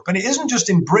social Europe. And it isn't just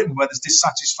in Britain where there's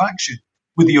dissatisfaction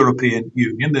with the European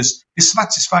Union. There's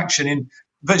dissatisfaction in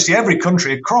virtually every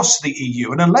country across the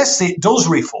EU. And unless it does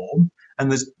reform,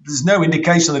 and there's no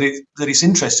indication that it's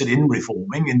interested in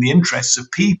reforming in the interests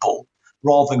of people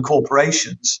rather than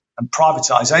corporations and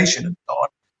privatisation and so on,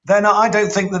 then I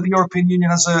don't think that the European Union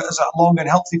has a long and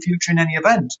healthy future in any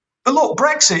event. But look,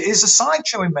 Brexit is a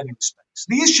sideshow in many respects.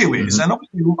 The issue is, and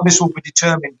obviously this will be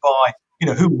determined by,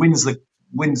 who wins the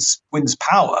wins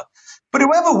power. But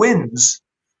whoever wins,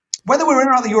 whether we're in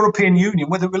or out of the European Union,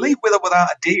 whether we leave with or without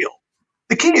a deal,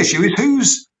 the key issue is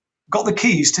who's got the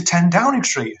keys to 10 Downing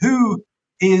Street, who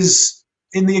is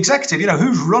in the executive,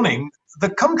 who's running the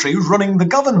country, who's running the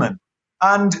government.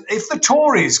 And if the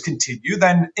Tories continue,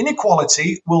 then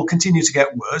inequality will continue to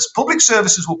get worse. Public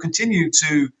services will continue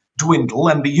to dwindle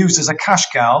and be used as a cash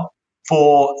cow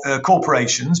for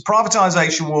corporations.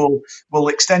 Privatisation will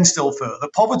extend still further.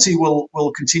 Poverty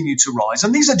will continue to rise.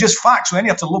 And these are just facts. We only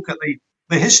have to look at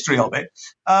the history of it.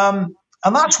 And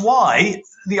that's why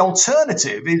the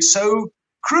alternative is so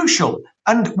crucial.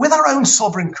 And with our own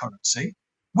sovereign currency,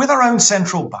 with our own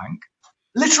central bank,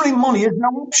 literally money is no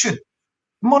option.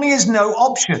 Money is no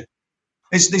option.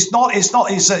 There's no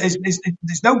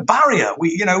barrier.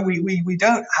 We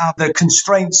don't have the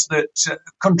constraints that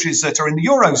countries that are in the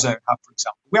Eurozone have, for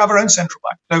example. We have our own central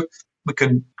bank. So we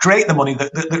can create the money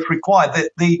that's required.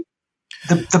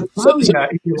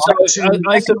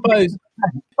 I suppose,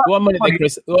 1 minute there,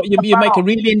 Chris. You make a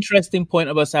really interesting point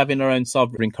of us having our own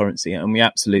sovereign currency, and we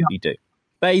absolutely do.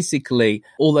 Basically,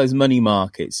 all those money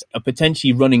markets are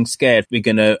potentially running scared we're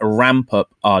going to ramp up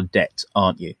our debt,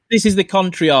 aren't you? This is the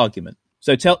contrary argument.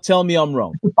 So tell me I'm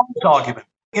wrong. The argument.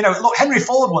 Look, Henry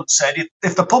Ford once said,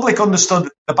 if the public understood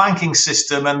the banking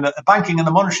system and the banking and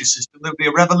the monetary system, there would be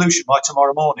a revolution by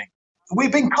tomorrow morning.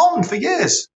 We've been conned for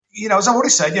years. As I've already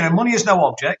said, money is no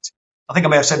object. I think I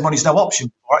may have said money is no option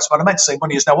before. That's what I meant to say.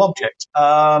 Money is no object.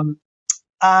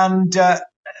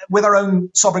 With our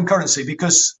own sovereign currency,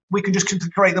 because we can just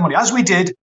create the money, as we did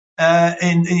in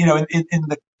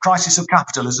the crisis of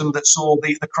capitalism that saw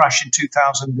the crash in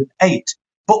 2008.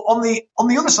 But on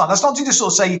the other side, that's not to just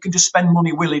sort of say you can just spend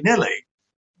money willy-nilly.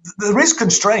 There is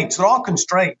constraints. There are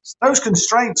constraints. Those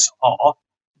constraints are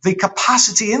the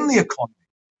capacity in the economy.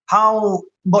 How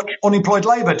much unemployed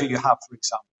labour do you have, for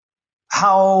example?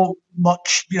 How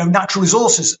much natural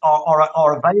resources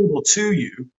are available to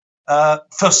you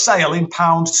for sale in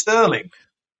pound sterling?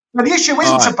 Now, the issue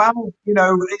isn't about,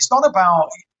 it's not about,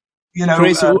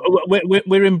 Chris,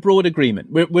 we're in broad agreement.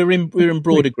 We're in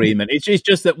broad agreement. It's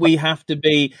just that we have to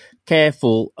be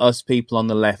careful, us people on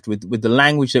the left, with the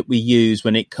language that we use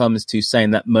when it comes to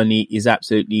saying that money is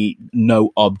absolutely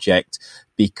no object,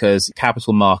 because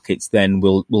capital markets then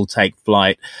will take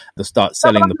flight. They'll start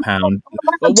selling the pound.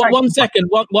 One second,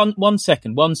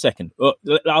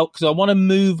 because I want to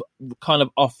move kind of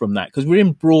off from that, because we're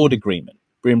in broad agreement.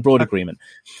 We're in broad agreement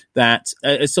that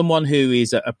as someone who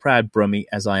is a proud Brummie,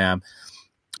 as I am,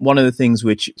 one of the things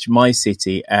which my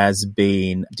city has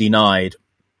been denied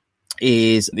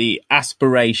is the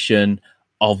aspiration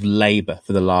of labour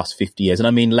for the last 50 years. And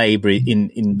I mean labour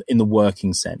in the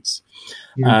working sense.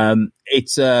 Yeah.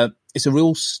 It's a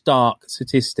real stark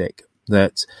statistic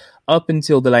that up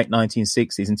until the late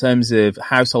 1960s, in terms of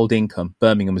household income,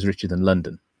 Birmingham was richer than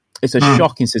London. It's a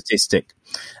shocking statistic.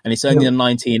 And it's only in the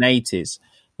 1980s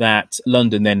that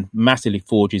London then massively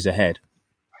forges ahead.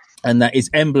 And that is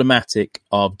emblematic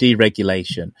of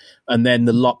deregulation and then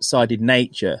the lopsided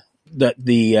nature that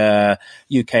the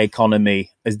UK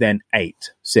economy has then ate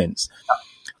since.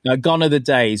 Now, gone are the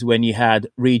days when you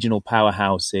had regional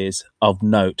powerhouses of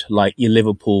note, like your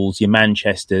Liverpools, your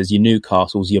Manchesters, your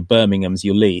Newcastles, your Birminghams,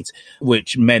 your Leeds,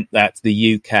 which meant that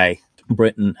the UK,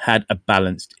 Britain, had a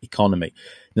balanced economy.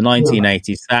 In the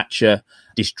 1980s, Thatcher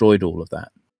destroyed all of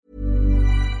that.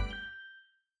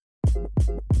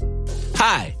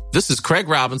 Hi, this is Craig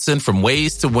Robinson from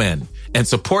Ways to Win, and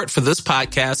support for this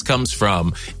podcast comes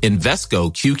from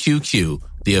Invesco QQQ,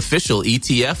 the official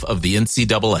ETF of the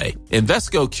NCAA.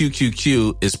 Invesco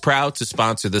QQQ is proud to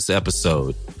sponsor this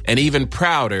episode, and even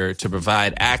prouder to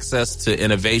provide access to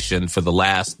innovation for the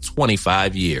last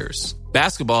 25 years.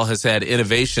 Basketball has had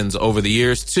innovations over the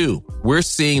years, too. We're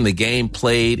seeing the game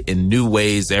played in new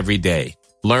ways every day.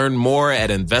 Learn more at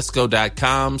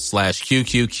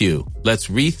Invesco.com/QQQ. Let's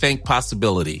rethink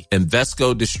possibility.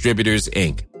 Invesco Distributors,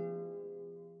 Inc.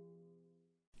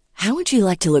 How would you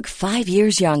like to look 5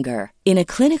 years younger? In a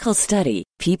clinical study,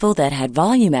 people that had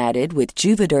volume added with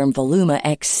Juvederm Voluma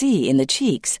XC in the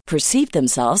cheeks perceived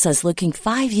themselves as looking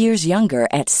 5 years younger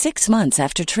at 6 months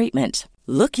after treatment.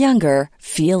 Look younger,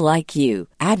 feel like you.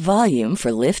 Add volume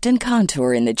for lift and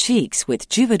contour in the cheeks with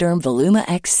Juvederm Voluma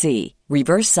XC.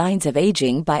 Reverse signs of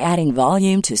aging by adding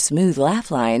volume to smooth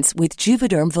laugh lines with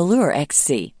Juvederm Volure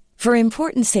XC. For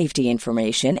important safety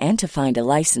information and to find a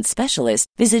licensed specialist,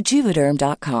 visit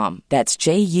Juvederm.com. That's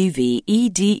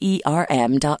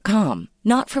JUVEDERM.com.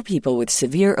 Not for people with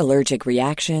severe allergic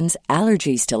reactions,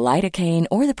 allergies to lidocaine,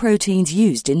 or the proteins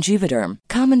used in Juvederm.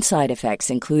 Common side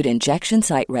effects include injection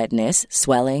site redness,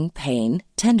 swelling, pain,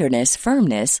 tenderness,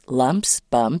 firmness, lumps,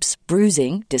 bumps,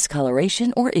 bruising,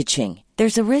 discoloration, or itching.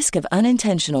 There's a risk of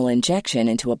unintentional injection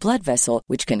into a blood vessel,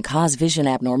 which can cause vision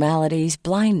abnormalities,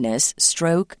 blindness,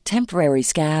 stroke, temporary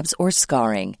scabs, or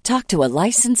scarring. Talk to a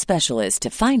licensed specialist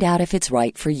to find out if it's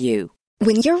right for you.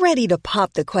 When you're ready to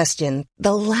pop the question,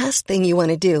 the last thing you want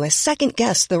to do is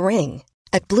second-guess the ring.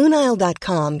 At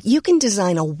BlueNile.com, you can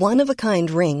design a one-of-a-kind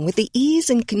ring with the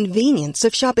ease and convenience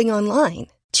of shopping online.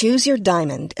 Choose your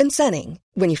diamond and setting.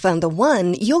 When you find the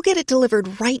one, you'll get it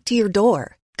delivered right to your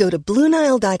door. Go to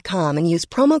BlueNile.com and use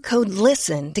promo code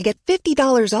LISTEN to get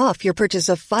 $50 off your purchase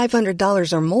of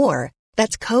 $500 or more.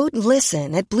 That's code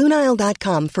LISTEN at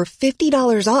BlueNile.com for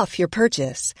 $50 off your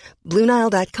purchase.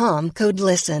 BlueNile.com, code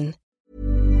LISTEN.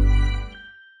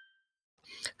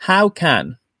 How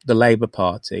can the Labour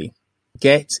Party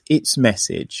get its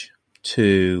message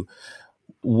to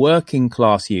working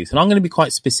class youth? And I'm going to be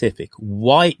quite specific.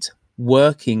 White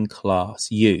working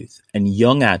class youth and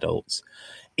young adults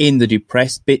in the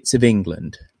depressed bits of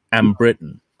England and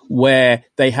Britain, where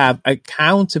they have a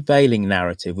countervailing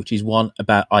narrative, which is one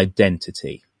about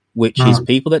identity, which is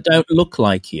people that don't look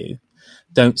like you,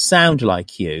 don't sound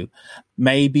like you,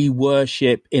 maybe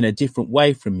worship in a different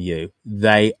way from you.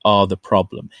 They are the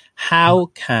problem. How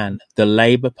can the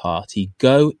Labour Party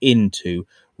go into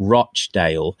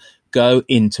Rochdale, go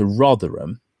into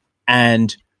Rotherham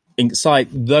and incite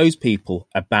those people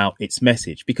about its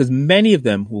message? Because many of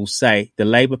them will say the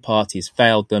Labour Party has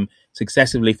failed them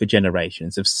successively for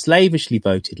generations, have slavishly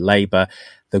voted Labour.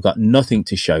 They've got nothing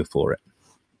to show for it.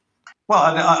 Well,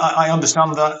 I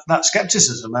understand that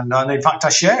scepticism, and in fact, I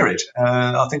share it.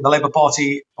 I think the Labour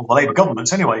Party, or the Labour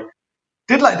government anyway,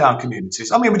 did let down communities.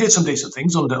 I mean, we did some decent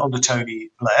things under Tony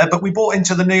Blair, but we bought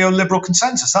into the neoliberal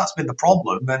consensus. That's been the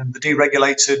problem, and the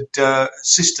deregulated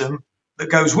system that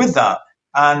goes with that.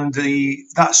 And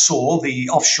that saw the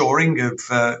offshoring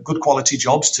of good quality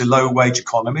jobs to low wage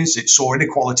economies. It saw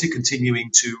inequality continuing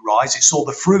to rise. It saw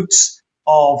the fruits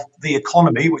of the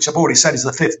economy, which I've already said is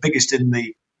the fifth biggest in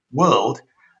the world,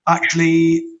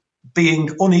 actually being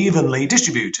unevenly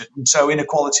distributed. And so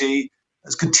inequality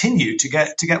has continued to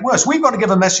get worse. We've got to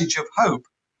give a message of hope.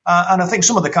 And I think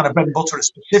some of the kind of bread and butter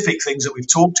specific things that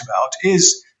we've talked about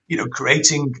is,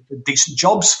 creating decent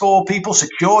jobs for people,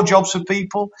 secure jobs for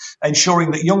people,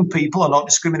 ensuring that young people are not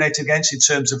discriminated against in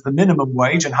terms of the minimum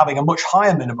wage and having a much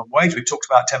higher minimum wage. We've talked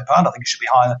about £10. I think it should be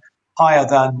higher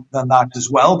than that as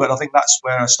well. But I think that's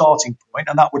where a starting point,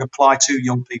 and that would apply to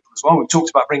young people as well. We've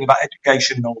talked about bringing back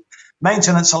educational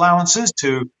maintenance allowances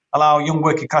to allow young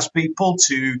working class people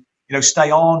to stay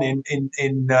on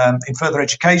in further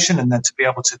education, and then to be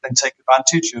able to then take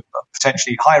advantage of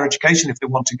potentially higher education if they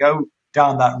want to go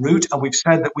down that route. And we've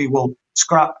said that we will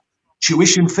scrap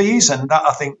tuition fees, and that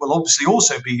I think will obviously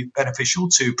also be beneficial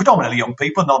to predominantly young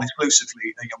people, not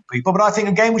exclusively young people. But I think,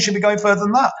 again, we should be going further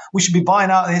than that. We should be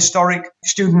buying out the historic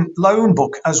student loan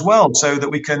book as well, so that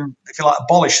we can, if you like,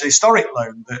 abolish the historic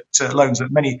loans that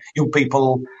many young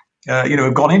people,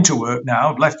 have gone into work now,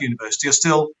 have left university, are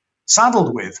still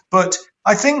saddled with. But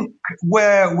I think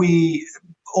where we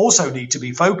also need to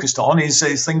be focused on is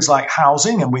things like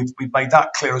housing, and we've made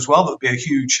that clear as well. That would be a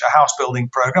huge house building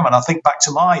program. And I think back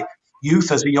to my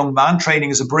youth as a young man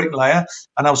training as a bricklayer,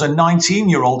 and I was a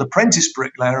 19-year-old apprentice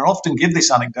bricklayer. I often give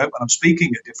this anecdote when I'm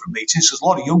speaking at different meetings, because a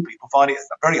lot of young people find it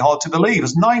very hard to believe.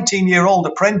 As a 19-year-old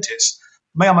apprentice,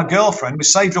 me and my girlfriend, we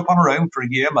saved up on our own for a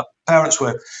year. My parents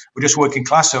were just working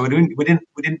class, so we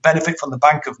didn't benefit from the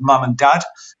bank of mum and dad.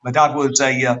 My dad was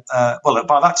by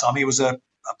that time he was a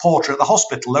porter at the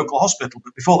hospital, local hospital.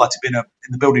 But before that, he'd been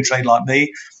in the building trade like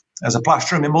me as a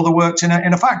plasterer. My mother worked in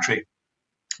a factory.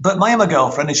 But my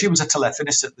girlfriend, and she was a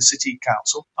telephonist at the city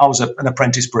council. I was an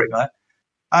apprentice bricklayer.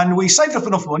 And we saved up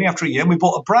enough money after a year, and we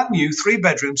bought a brand new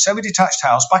 3-bedroom, semi-detached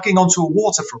house backing onto a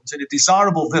waterfront in a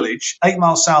desirable village 8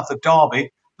 miles south of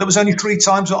Derby that was only 3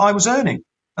 times what I was earning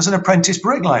as an apprentice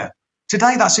bricklayer.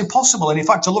 Today, that's impossible. And in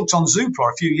fact, I looked on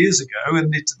Zoopla a few years ago,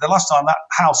 and the last time that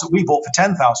house that we bought for £10,000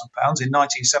 in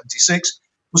 1976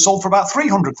 was sold for about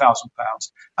 £300,000.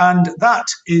 And that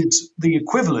is the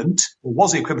equivalent, or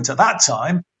was the equivalent at that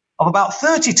time, of about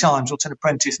 30 times what an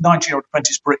 19-year-old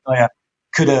apprentice bricklayer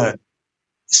could earn.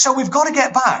 So we've got to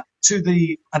get back to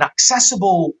an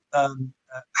accessible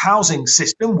housing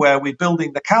system where we're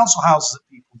building the council houses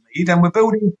that people need, and we're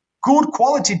building good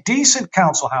quality, decent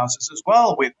council houses as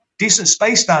well, with decent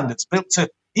space standards, built to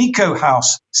eco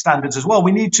house standards as well.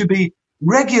 We need to be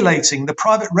regulating the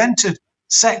private rented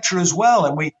sector as well,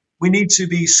 and we we need to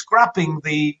be scrapping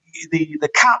the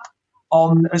cap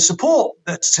on support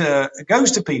that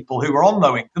goes to people who are on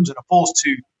low incomes and are forced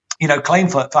to, claim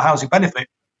for housing benefit.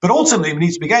 But ultimately, we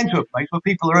need to be getting to a place where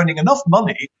people are earning enough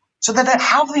money so that they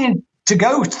have to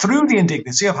go through the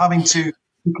indignity of having to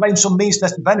claim some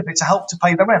means-tested benefit to help to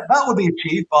pay their rent. That would be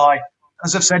achieved by,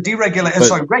 as I've said, regulating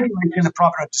the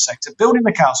private rental sector, building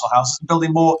the council houses, and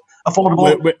building more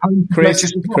affordable homes.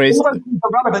 Chris, all those things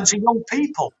are relevant to young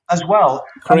people as well.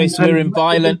 Chris, we're in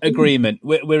violent agreement.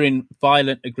 We're in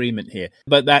violent agreement here,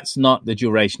 but that's not the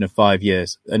duration of 5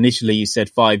 years. Initially, you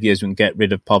said 5 years would get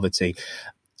rid of poverty.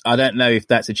 I don't know if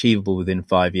that's achievable within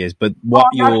 5 years, but what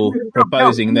you're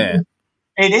proposing there.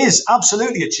 It is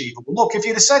absolutely achievable. Look, if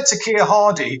you'd have said to Keir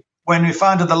Hardie when we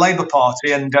founded the Labour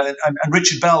Party and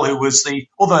Richard Bell, who was the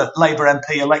other Labour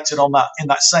MP elected in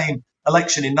that same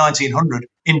election in 1900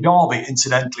 in Derby,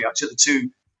 incidentally, actually the two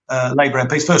Labour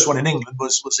MPs, first one in England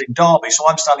was in Derby. So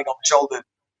I'm standing on the shoulder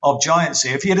of giants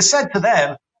here. If you'd have said to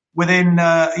them within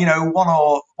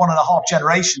 1.5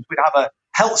 generations, we'd have a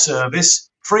health service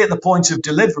free at the point of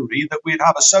delivery, that we'd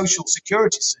have a social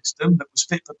security system that was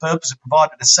fit for purpose and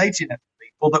provided a safety net for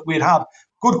people, that we'd have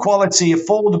good quality,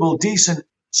 affordable, decent,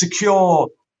 secure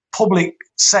public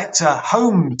sector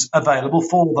homes available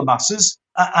for the masses,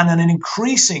 and an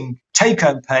increasing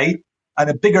take-home pay and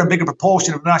a bigger and bigger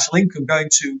proportion of national income going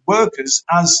to workers,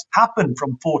 as happened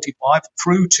from 45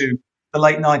 through to the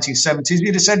late 1970s,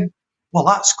 you'd have said, well,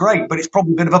 that's great, but it's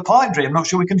probably a bit of a pipe dream. I'm not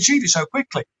sure we can achieve it so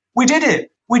quickly. We did it.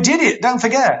 Don't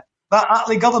forget that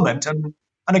Attlee government. And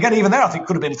again, even there, I think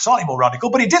could have been slightly more radical,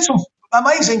 but he did some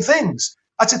amazing things.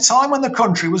 At a time when the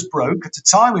country was broke, at a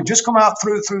time we'd just come out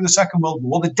through the Second World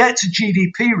War, the debt to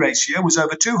GDP ratio was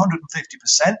over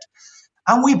 250%.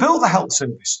 And we built the health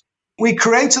service. We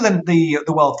created the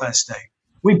welfare state.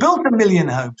 We built 1 million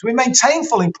homes. We maintained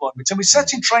full employment, and we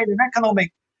set in train an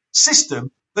economic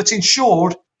system that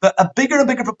ensured that a bigger and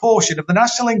bigger proportion of the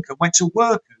national income went to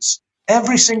workers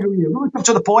every single year. Right up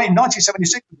to the point in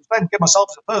 1976, to give myself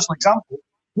as a personal example,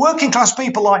 working class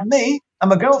people like me and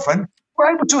my girlfriend were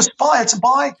able to aspire to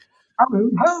buy our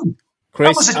own home.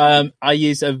 Chris, I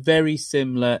use a very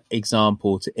similar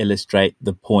example to illustrate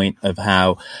the point of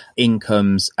how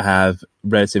incomes have,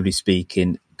 relatively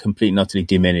speaking, completely and utterly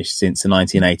diminished since the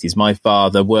 1980s. My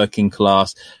father, working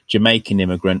class Jamaican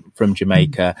immigrant from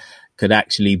Jamaica, could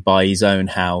actually buy his own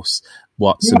house,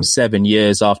 some 7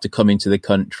 years after coming to the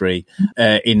country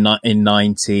in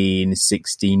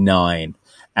 1969.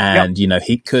 And,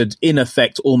 he could, in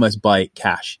effect, almost buy it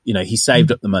cash. He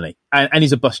saved up the money. And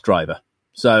he's a bus driver.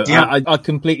 So I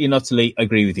completely and utterly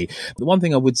agree with you. The one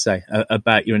thing I would say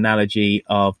about your analogy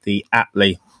of the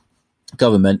Attlee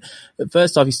government,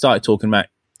 first off, you started talking about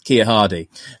Keir Hardie,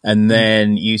 and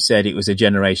then you said it was a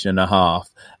generation and a half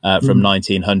from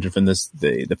 1900, from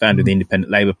the founder of the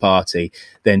Independent Labour Party,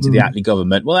 then to the Attlee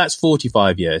government. Well, that's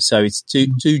 45 years. So it's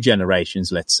two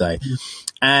generations, let's say.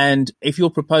 And if you're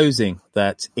proposing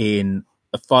that in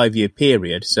a 5-year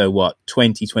period, so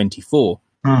 2024,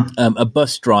 a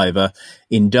bus driver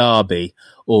in Derby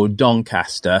or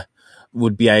Doncaster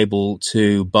would be able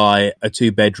to buy a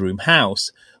 2-bedroom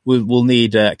house, we'll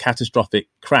need a catastrophic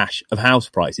crash of house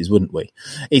prices, wouldn't we?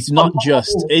 It's not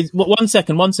just... One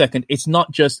second. It's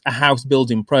not just a house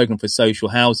building program for social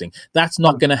housing. That's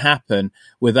not going to happen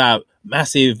without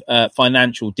massive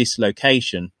financial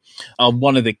dislocation of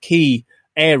one of the key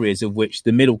areas of which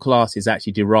the middle classes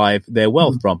actually derive their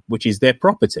wealth from, which is their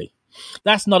property.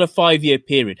 That's not a 5-year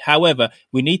period. However,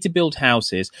 we need to build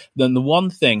houses. Then the one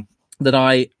thing that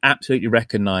I absolutely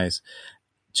recognise,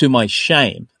 to my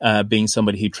shame, being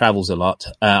somebody who travels a lot,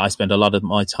 I spend a lot of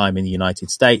my time in the United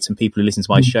States, and people who listen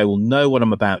to my show will know what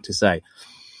I'm about to say.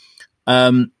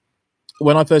 When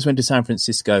I first went to San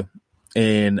Francisco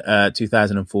in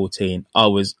 2014, I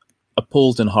was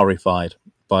appalled and horrified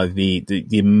by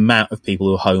the amount of people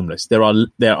who are homeless. There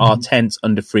are tents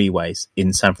under freeways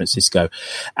in San Francisco,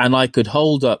 and I could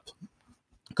hold up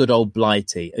good old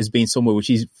Blighty as being somewhere which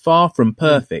is far from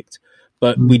perfect,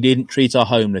 but we didn't treat our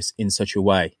homeless in such a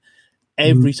way.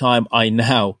 Every time I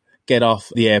now get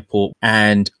off the airport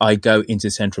and I go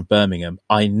into central Birmingham,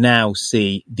 I now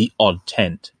see the odd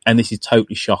tent, and this is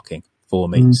totally shocking for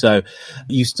me. So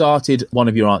you started one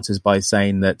of your answers by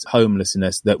saying that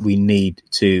homelessness, that we need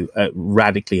to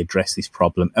radically address this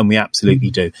problem, and we absolutely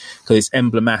do, because it's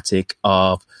emblematic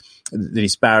of the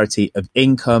disparity of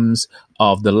incomes,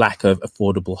 of the lack of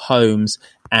affordable homes,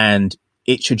 and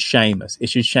it should shame us. It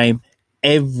should shame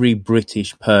every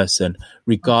British person,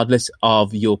 regardless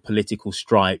of your political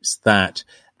stripes, that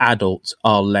adults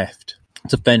are left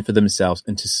to fend for themselves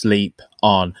and to sleep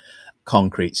on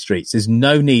concrete streets. There's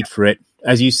no need for it.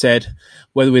 as you said,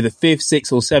 whether we're the fifth,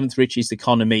 sixth or seventh richest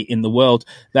economy in the world,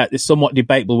 that is somewhat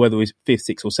debatable whether we're fifth,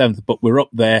 sixth or seventh, but we're up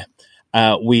there.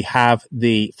 We have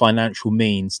the financial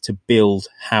means to build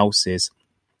houses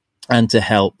and to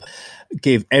help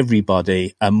give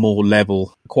everybody a more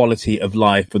level quality of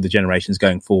life for the generations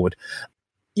going forward.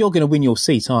 You're going to win your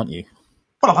seat, aren't you?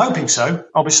 Well, I'm hoping so,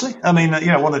 obviously. I mean,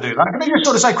 I want to do that. Can I just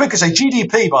sort of say quickly,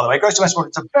 GDP, by the way, gross domestic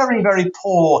product, it's a very, very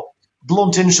poor,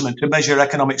 blunt instrument to measure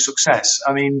economic success.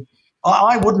 I mean,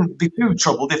 I wouldn't be too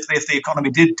troubled if the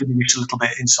economy did diminish a little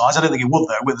bit in size. I don't think it would,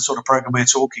 though, with the sort of program we're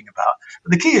talking about.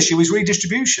 But the key issue is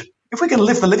redistribution. If we can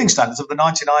lift the living standards of the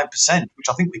 99%, which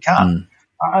I think we can,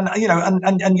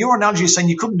 and your analogy is saying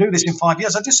you couldn't do this in 5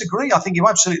 years, I disagree. I think you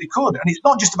absolutely could. And it's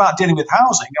not just about dealing with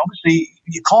housing. Obviously,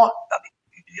 you can't,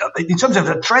 in terms of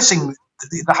addressing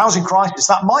the housing crisis,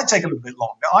 that might take a little bit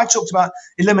longer. I've talked about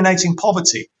eliminating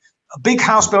poverty. A big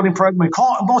house building program, we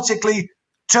can't automatically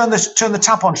turn the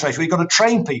tap on straight away. You've got to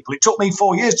train people. It took me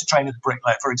 4 years to train as a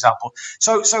bricklayer, for example.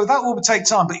 So that will take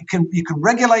time, but you can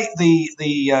regulate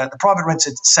the private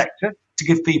rented sector to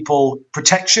give people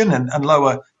protection and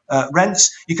lower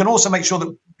rents. You can also make sure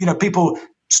that people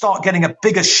start getting a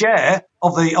bigger share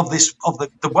of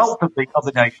the wealth of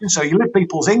the nation. So you lift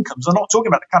people's incomes. I'm not talking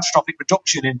about the catastrophic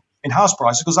reduction in house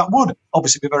prices, because that would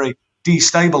obviously be very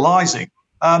destabilizing.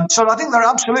 So I think there are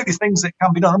absolutely things that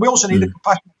can be done. And we also need a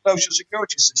compassionate social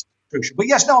security system. But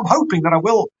yes, I'm hoping that I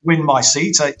will win my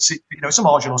seat. It's a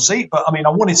marginal seat, but I mean, I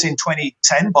won it in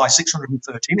 2010 by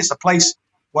 613. It's the place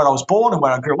where I was born and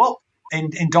where I grew up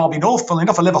in Derby North. Funnily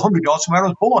enough, I live 100 yards from where I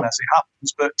was born, as it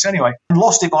happens. But anyway, I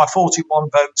lost it by 41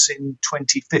 votes in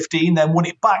 2015, then won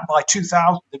it back by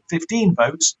 2,015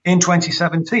 votes in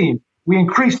 2017. We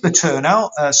increased the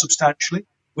turnout substantially.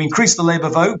 We increased the Labour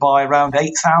vote by around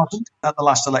 8,000 at the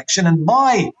last election. And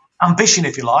my ambition,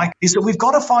 if you like, is that we've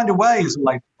got to find a way as a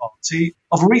Labour Party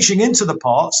of reaching into the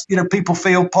parts. People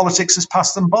feel politics has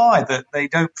passed them by, that they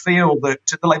don't feel that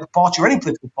the Labour Party or any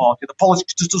political party, the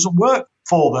politics just doesn't work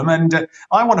for them. And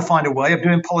I want to find a way of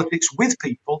doing politics with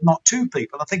people, not to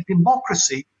people. I think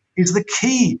democracy is the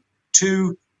key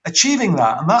to achieving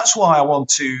that. And that's why I want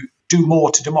to do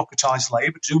more to democratise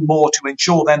labour, do more to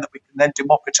ensure then that we can then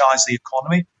democratise the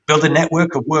economy, build a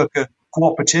network of worker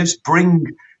cooperatives, bring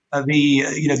the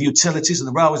utilities and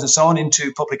the railways and so on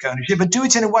into public ownership, but do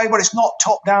it in a way where it's not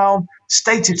top-down,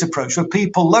 statist approach, where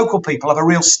local people have a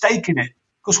real stake in it.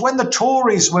 Because when the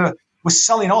Tories were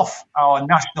selling off our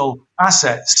national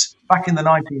assets back in the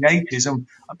 1980s, and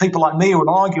people like me were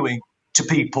arguing to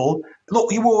people,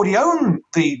 look, you already own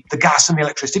the gas and the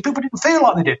electricity. People didn't feel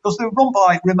like they did because they were run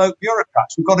by remote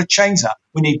bureaucrats. We've got to change that.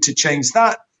 We need to change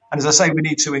that. And as I say, we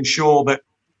need to ensure that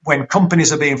when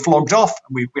companies are being flogged off,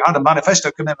 and we had a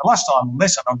manifesto commitment last time on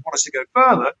this, and I want us to go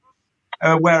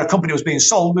further, where a company was being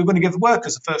sold, we were going to give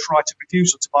workers the first right of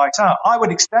refusal to buy it out. I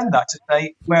would extend that to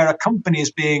say where a company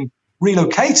is being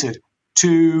relocated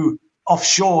to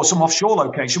some offshore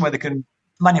location where they can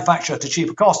manufacture at a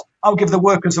cheaper cost, I would give the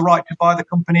workers the right to buy the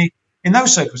company in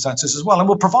those circumstances as well. And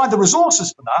we'll provide the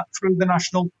resources for that through the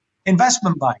National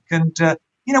Investment Bank. And,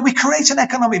 we create an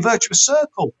economic virtuous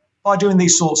circle by doing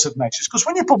these sorts of measures. Because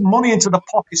when you put money into the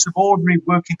pockets of ordinary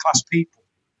working class people,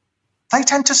 they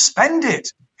tend to spend it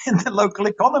in the local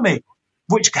economy,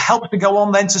 which helps to go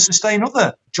on then to sustain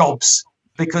other jobs,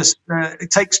 because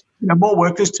it takes more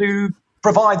workers to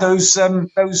provide those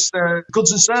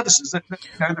goods and services that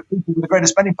the people with the greater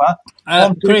spending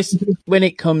power. Chris, when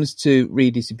it comes to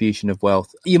redistribution of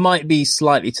wealth, you might be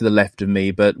slightly to the left of me,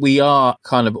 but we are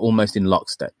kind of almost in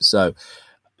lockstep. So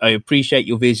I appreciate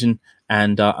your vision,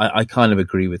 and I kind of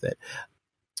agree with it.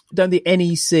 Don't the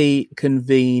NEC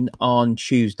convene on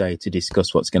Tuesday to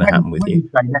discuss what's going to happen with you?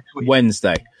 Next week.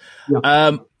 Wednesday.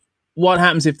 Yeah. What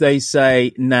happens if they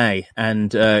say nay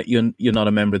and you're not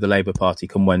a member of the Labour Party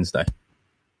come Wednesday?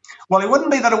 Well, it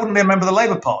wouldn't be that I wouldn't be a member of the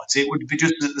Labour Party. It would be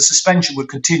just that the suspension would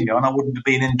continue and I wouldn't have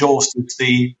been endorsed as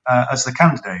the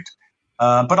candidate.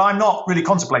 But I'm not really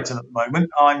contemplating at the moment.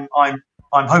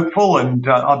 I'm hopeful, and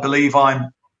I believe I'm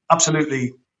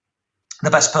absolutely the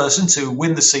best person to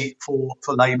win the seat for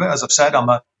Labour. As I've said, I'm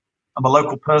a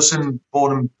local person,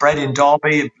 born and bred in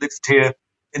Derby. I've lived here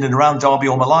in and around Derby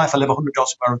all my life. I live 100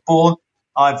 yards from where I was born.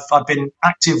 I've been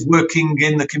active working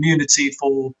in the community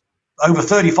for over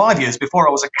 35 years. Before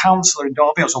I was a councillor in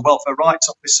Derby, I was a welfare rights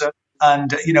officer.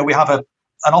 And, we have an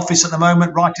office at the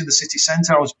moment right in the city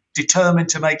centre. I was determined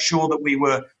to make sure that we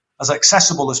were as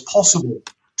accessible as possible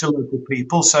to local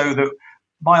people, so that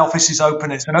my office is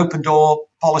open. It's an open door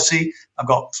policy. I've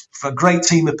got a great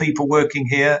team of people working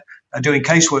here, doing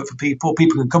casework for people.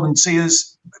 People can come and see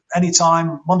us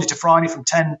anytime, Monday to Friday from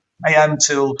 10 a.m.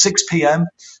 till 6 p.m.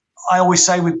 I always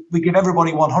say we give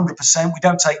everybody 100%. We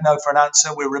don't take no for an answer.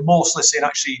 We're remorseless in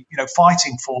actually,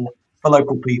 fighting for the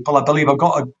local people. I believe I've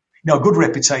got a good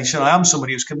reputation. I am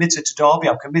somebody who's committed to Derby.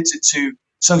 I'm committed to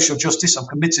social justice. I'm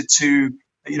committed to,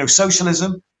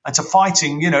 socialism and to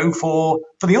fighting, for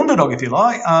the underdog, if you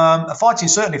like. Fighting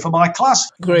certainly for my class.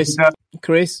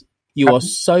 Chris, you are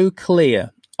so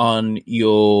clear on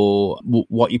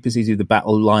what you perceive as the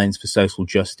battle lines for social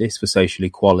justice, for social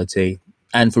equality,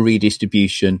 and for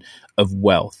redistribution of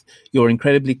wealth. You're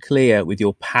incredibly clear with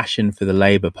your passion for the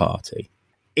Labour Party.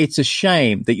 It's a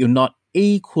shame that you're not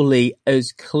equally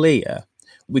as clear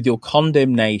with your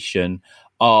condemnation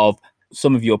of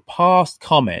some of your past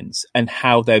comments and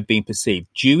how they've been perceived.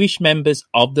 Jewish members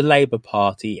of the Labour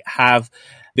Party have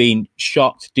been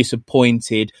shocked,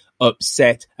 disappointed,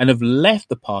 upset, and have left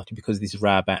the party because of this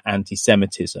row about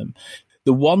anti-Semitism.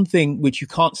 The one thing which you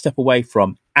can't step away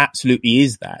from absolutely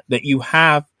is that you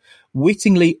have,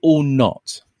 wittingly or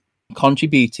not,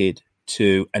 contributed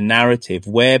to a narrative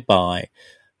whereby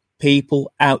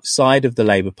people outside of the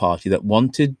Labour Party that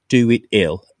want to do it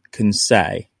ill can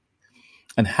say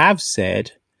and have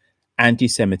said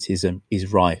anti-Semitism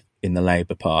is rife in the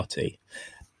Labour Party.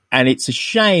 And it's a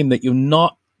shame that you're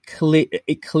not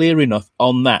clear enough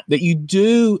on that you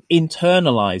do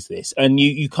internalize this and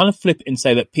you kind of flip it and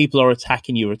say that people are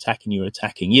attacking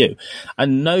you.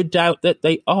 And no doubt that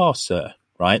they are, sir,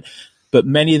 right? But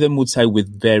many of them would say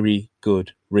with very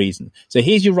good reason. So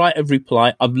here's your right of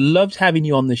reply. I've loved having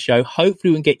you on the show.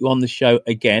 Hopefully we can get you on the show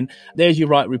again. There's your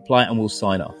right reply and we'll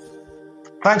sign off.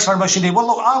 Thanks very much indeed. Well,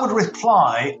 look, I would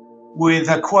reply with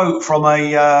a quote from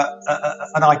an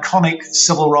iconic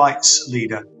civil rights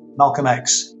leader, Malcolm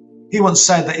X. He once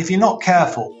said that if you're not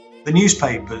careful, the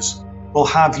newspapers will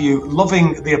have you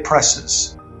loving the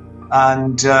oppressors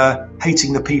and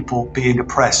hating the people being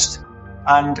oppressed.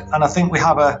 And I think we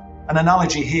have an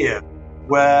analogy here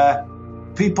where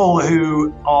people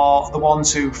who are the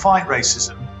ones who fight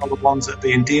racism are the ones that are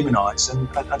being demonised,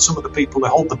 and some of the people who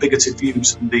hold the bigoted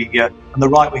views and the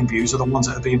right-wing views are the ones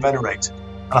that are being venerated.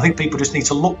 And I think people just need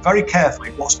to look very carefully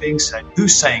at what's being said,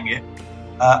 who's saying it,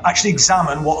 actually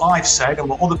examine what I've said and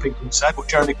what other people have said, what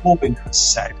Jeremy Corbyn has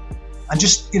said, and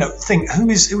just think who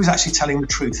is actually telling the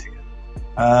truth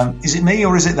here. Is it me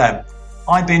or is it them?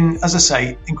 I've been, as I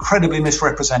say, incredibly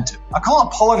misrepresented. I can't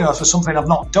apologise for something I've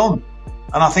not done,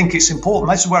 and I think it's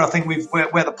important. This is where I think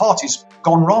where the party's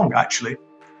gone wrong. Actually,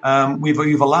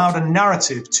 we've allowed a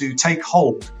narrative to take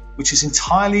hold, which is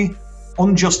entirely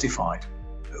unjustified.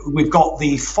 We've got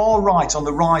the far right on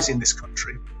the rise in this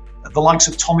country. The likes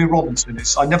of Tommy Robinson.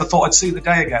 I never thought I'd see the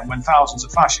day again when thousands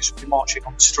of fascists would be marching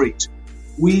on the street.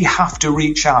 We have to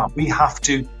reach out. We have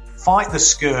to fight the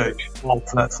scourge of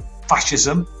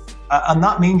fascism. And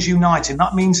that means uniting.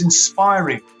 That means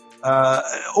inspiring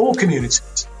all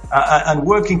communities and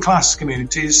working class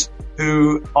communities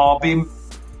who are being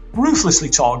ruthlessly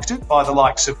targeted by the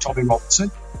likes of Tommy Robinson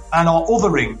and are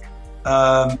othering,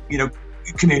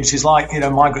 communities like,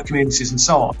 migrant communities and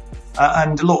so on.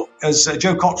 And look, as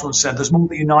Joe Cox once said, there's more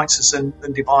that unites us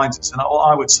than divides us. And all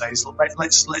I would say is,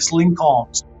 let's link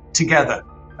arms together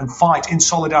and fight in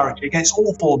solidarity against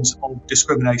all forms of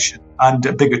discrimination and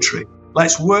bigotry.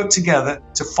 Let's work together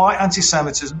to fight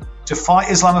anti-Semitism, to fight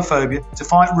Islamophobia, to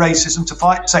fight racism, to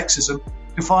fight sexism,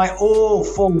 to fight all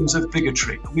forms of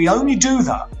bigotry. We only do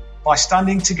that by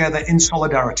standing together in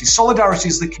solidarity. Solidarity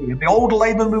is the key. The old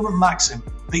Labour movement maxim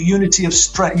that unity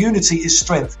is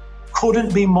strength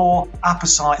couldn't be more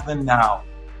apposite than now.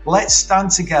 Let's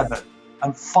stand together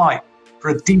and fight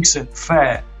for a decent,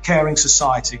 fair, caring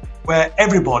society where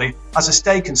everybody has a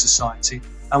stake in society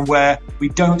and where we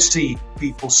don't see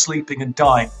people sleeping and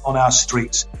dying on our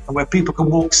streets and where people can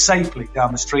walk safely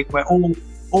down the street, where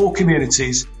all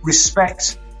communities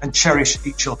respect and cherish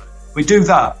each other. If we do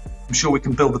that, I'm sure we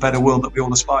can build the better world that we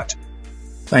all aspire to.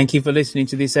 Thank you for listening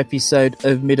to this episode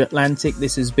of Mid-Atlantic.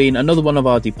 This has been another one of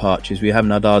our departures. We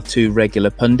haven't had our two regular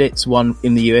pundits, one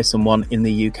in the US and one in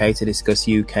the UK, to discuss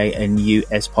UK and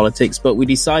US politics. But we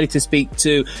decided to speak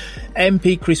to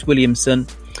MP Chris Williamson,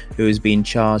 who has been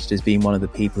charged as being one of the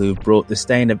people who have brought the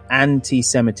stain of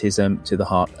anti-Semitism to the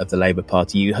heart of the Labour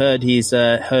Party. You heard his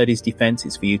defence.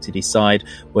 It's for you to decide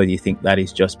whether you think that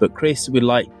is just. But Chris, we'd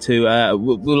like to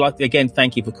again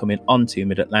thank you for coming on to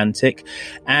Mid-Atlantic,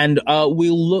 and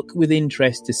we'll look with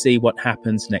interest to see what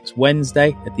happens next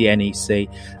Wednesday at the NEC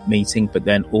meeting. But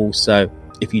then also,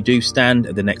 if you do stand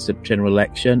at the next general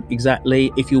election,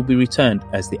 exactly if you'll be returned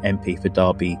as the MP for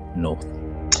Derby North.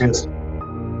 Yes.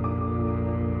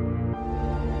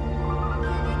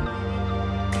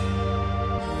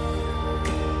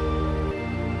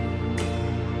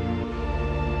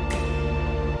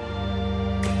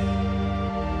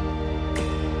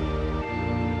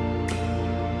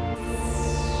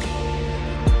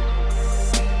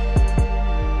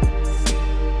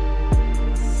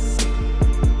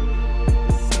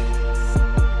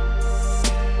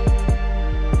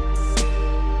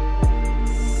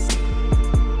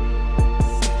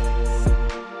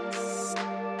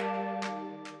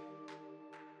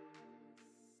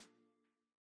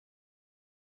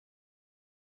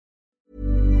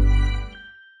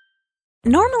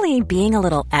 Normally, being a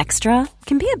little extra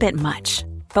can be a bit much.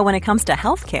 But when it comes to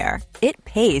healthcare, it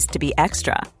pays to be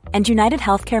extra. And United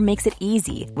Healthcare makes it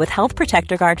easy with Health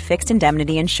Protector Guard fixed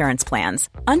indemnity insurance plans.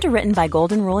 Underwritten by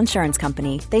Golden Rule Insurance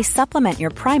Company, they supplement your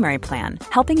primary plan,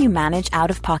 helping you manage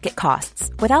out-of-pocket costs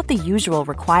without the usual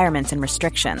requirements and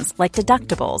restrictions like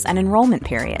deductibles and enrollment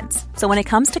periods. So when it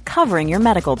comes to covering your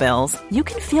medical bills, you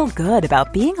can feel good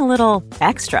about being a little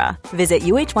extra. Visit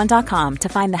uh1.com to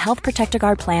find the Health Protector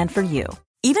Guard plan for you.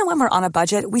 Even when we're on a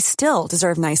budget, we still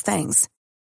deserve nice things.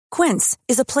 Quince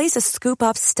is a place to scoop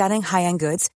up stunning high-end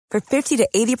goods for 50 to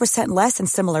 80% less than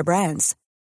similar brands.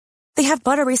 They have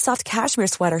buttery soft cashmere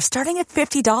sweaters starting at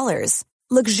 $50,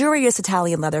 luxurious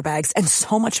Italian leather bags, and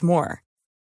so much more.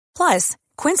 Plus,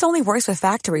 Quince only works with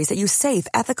factories that use safe,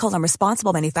 ethical, and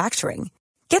responsible manufacturing.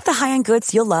 Get the high-end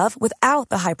goods you'll love without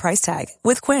the high price tag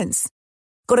with Quince.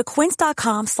 Go to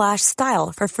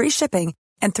quince.com/style for free shipping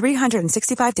and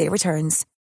 365-day returns.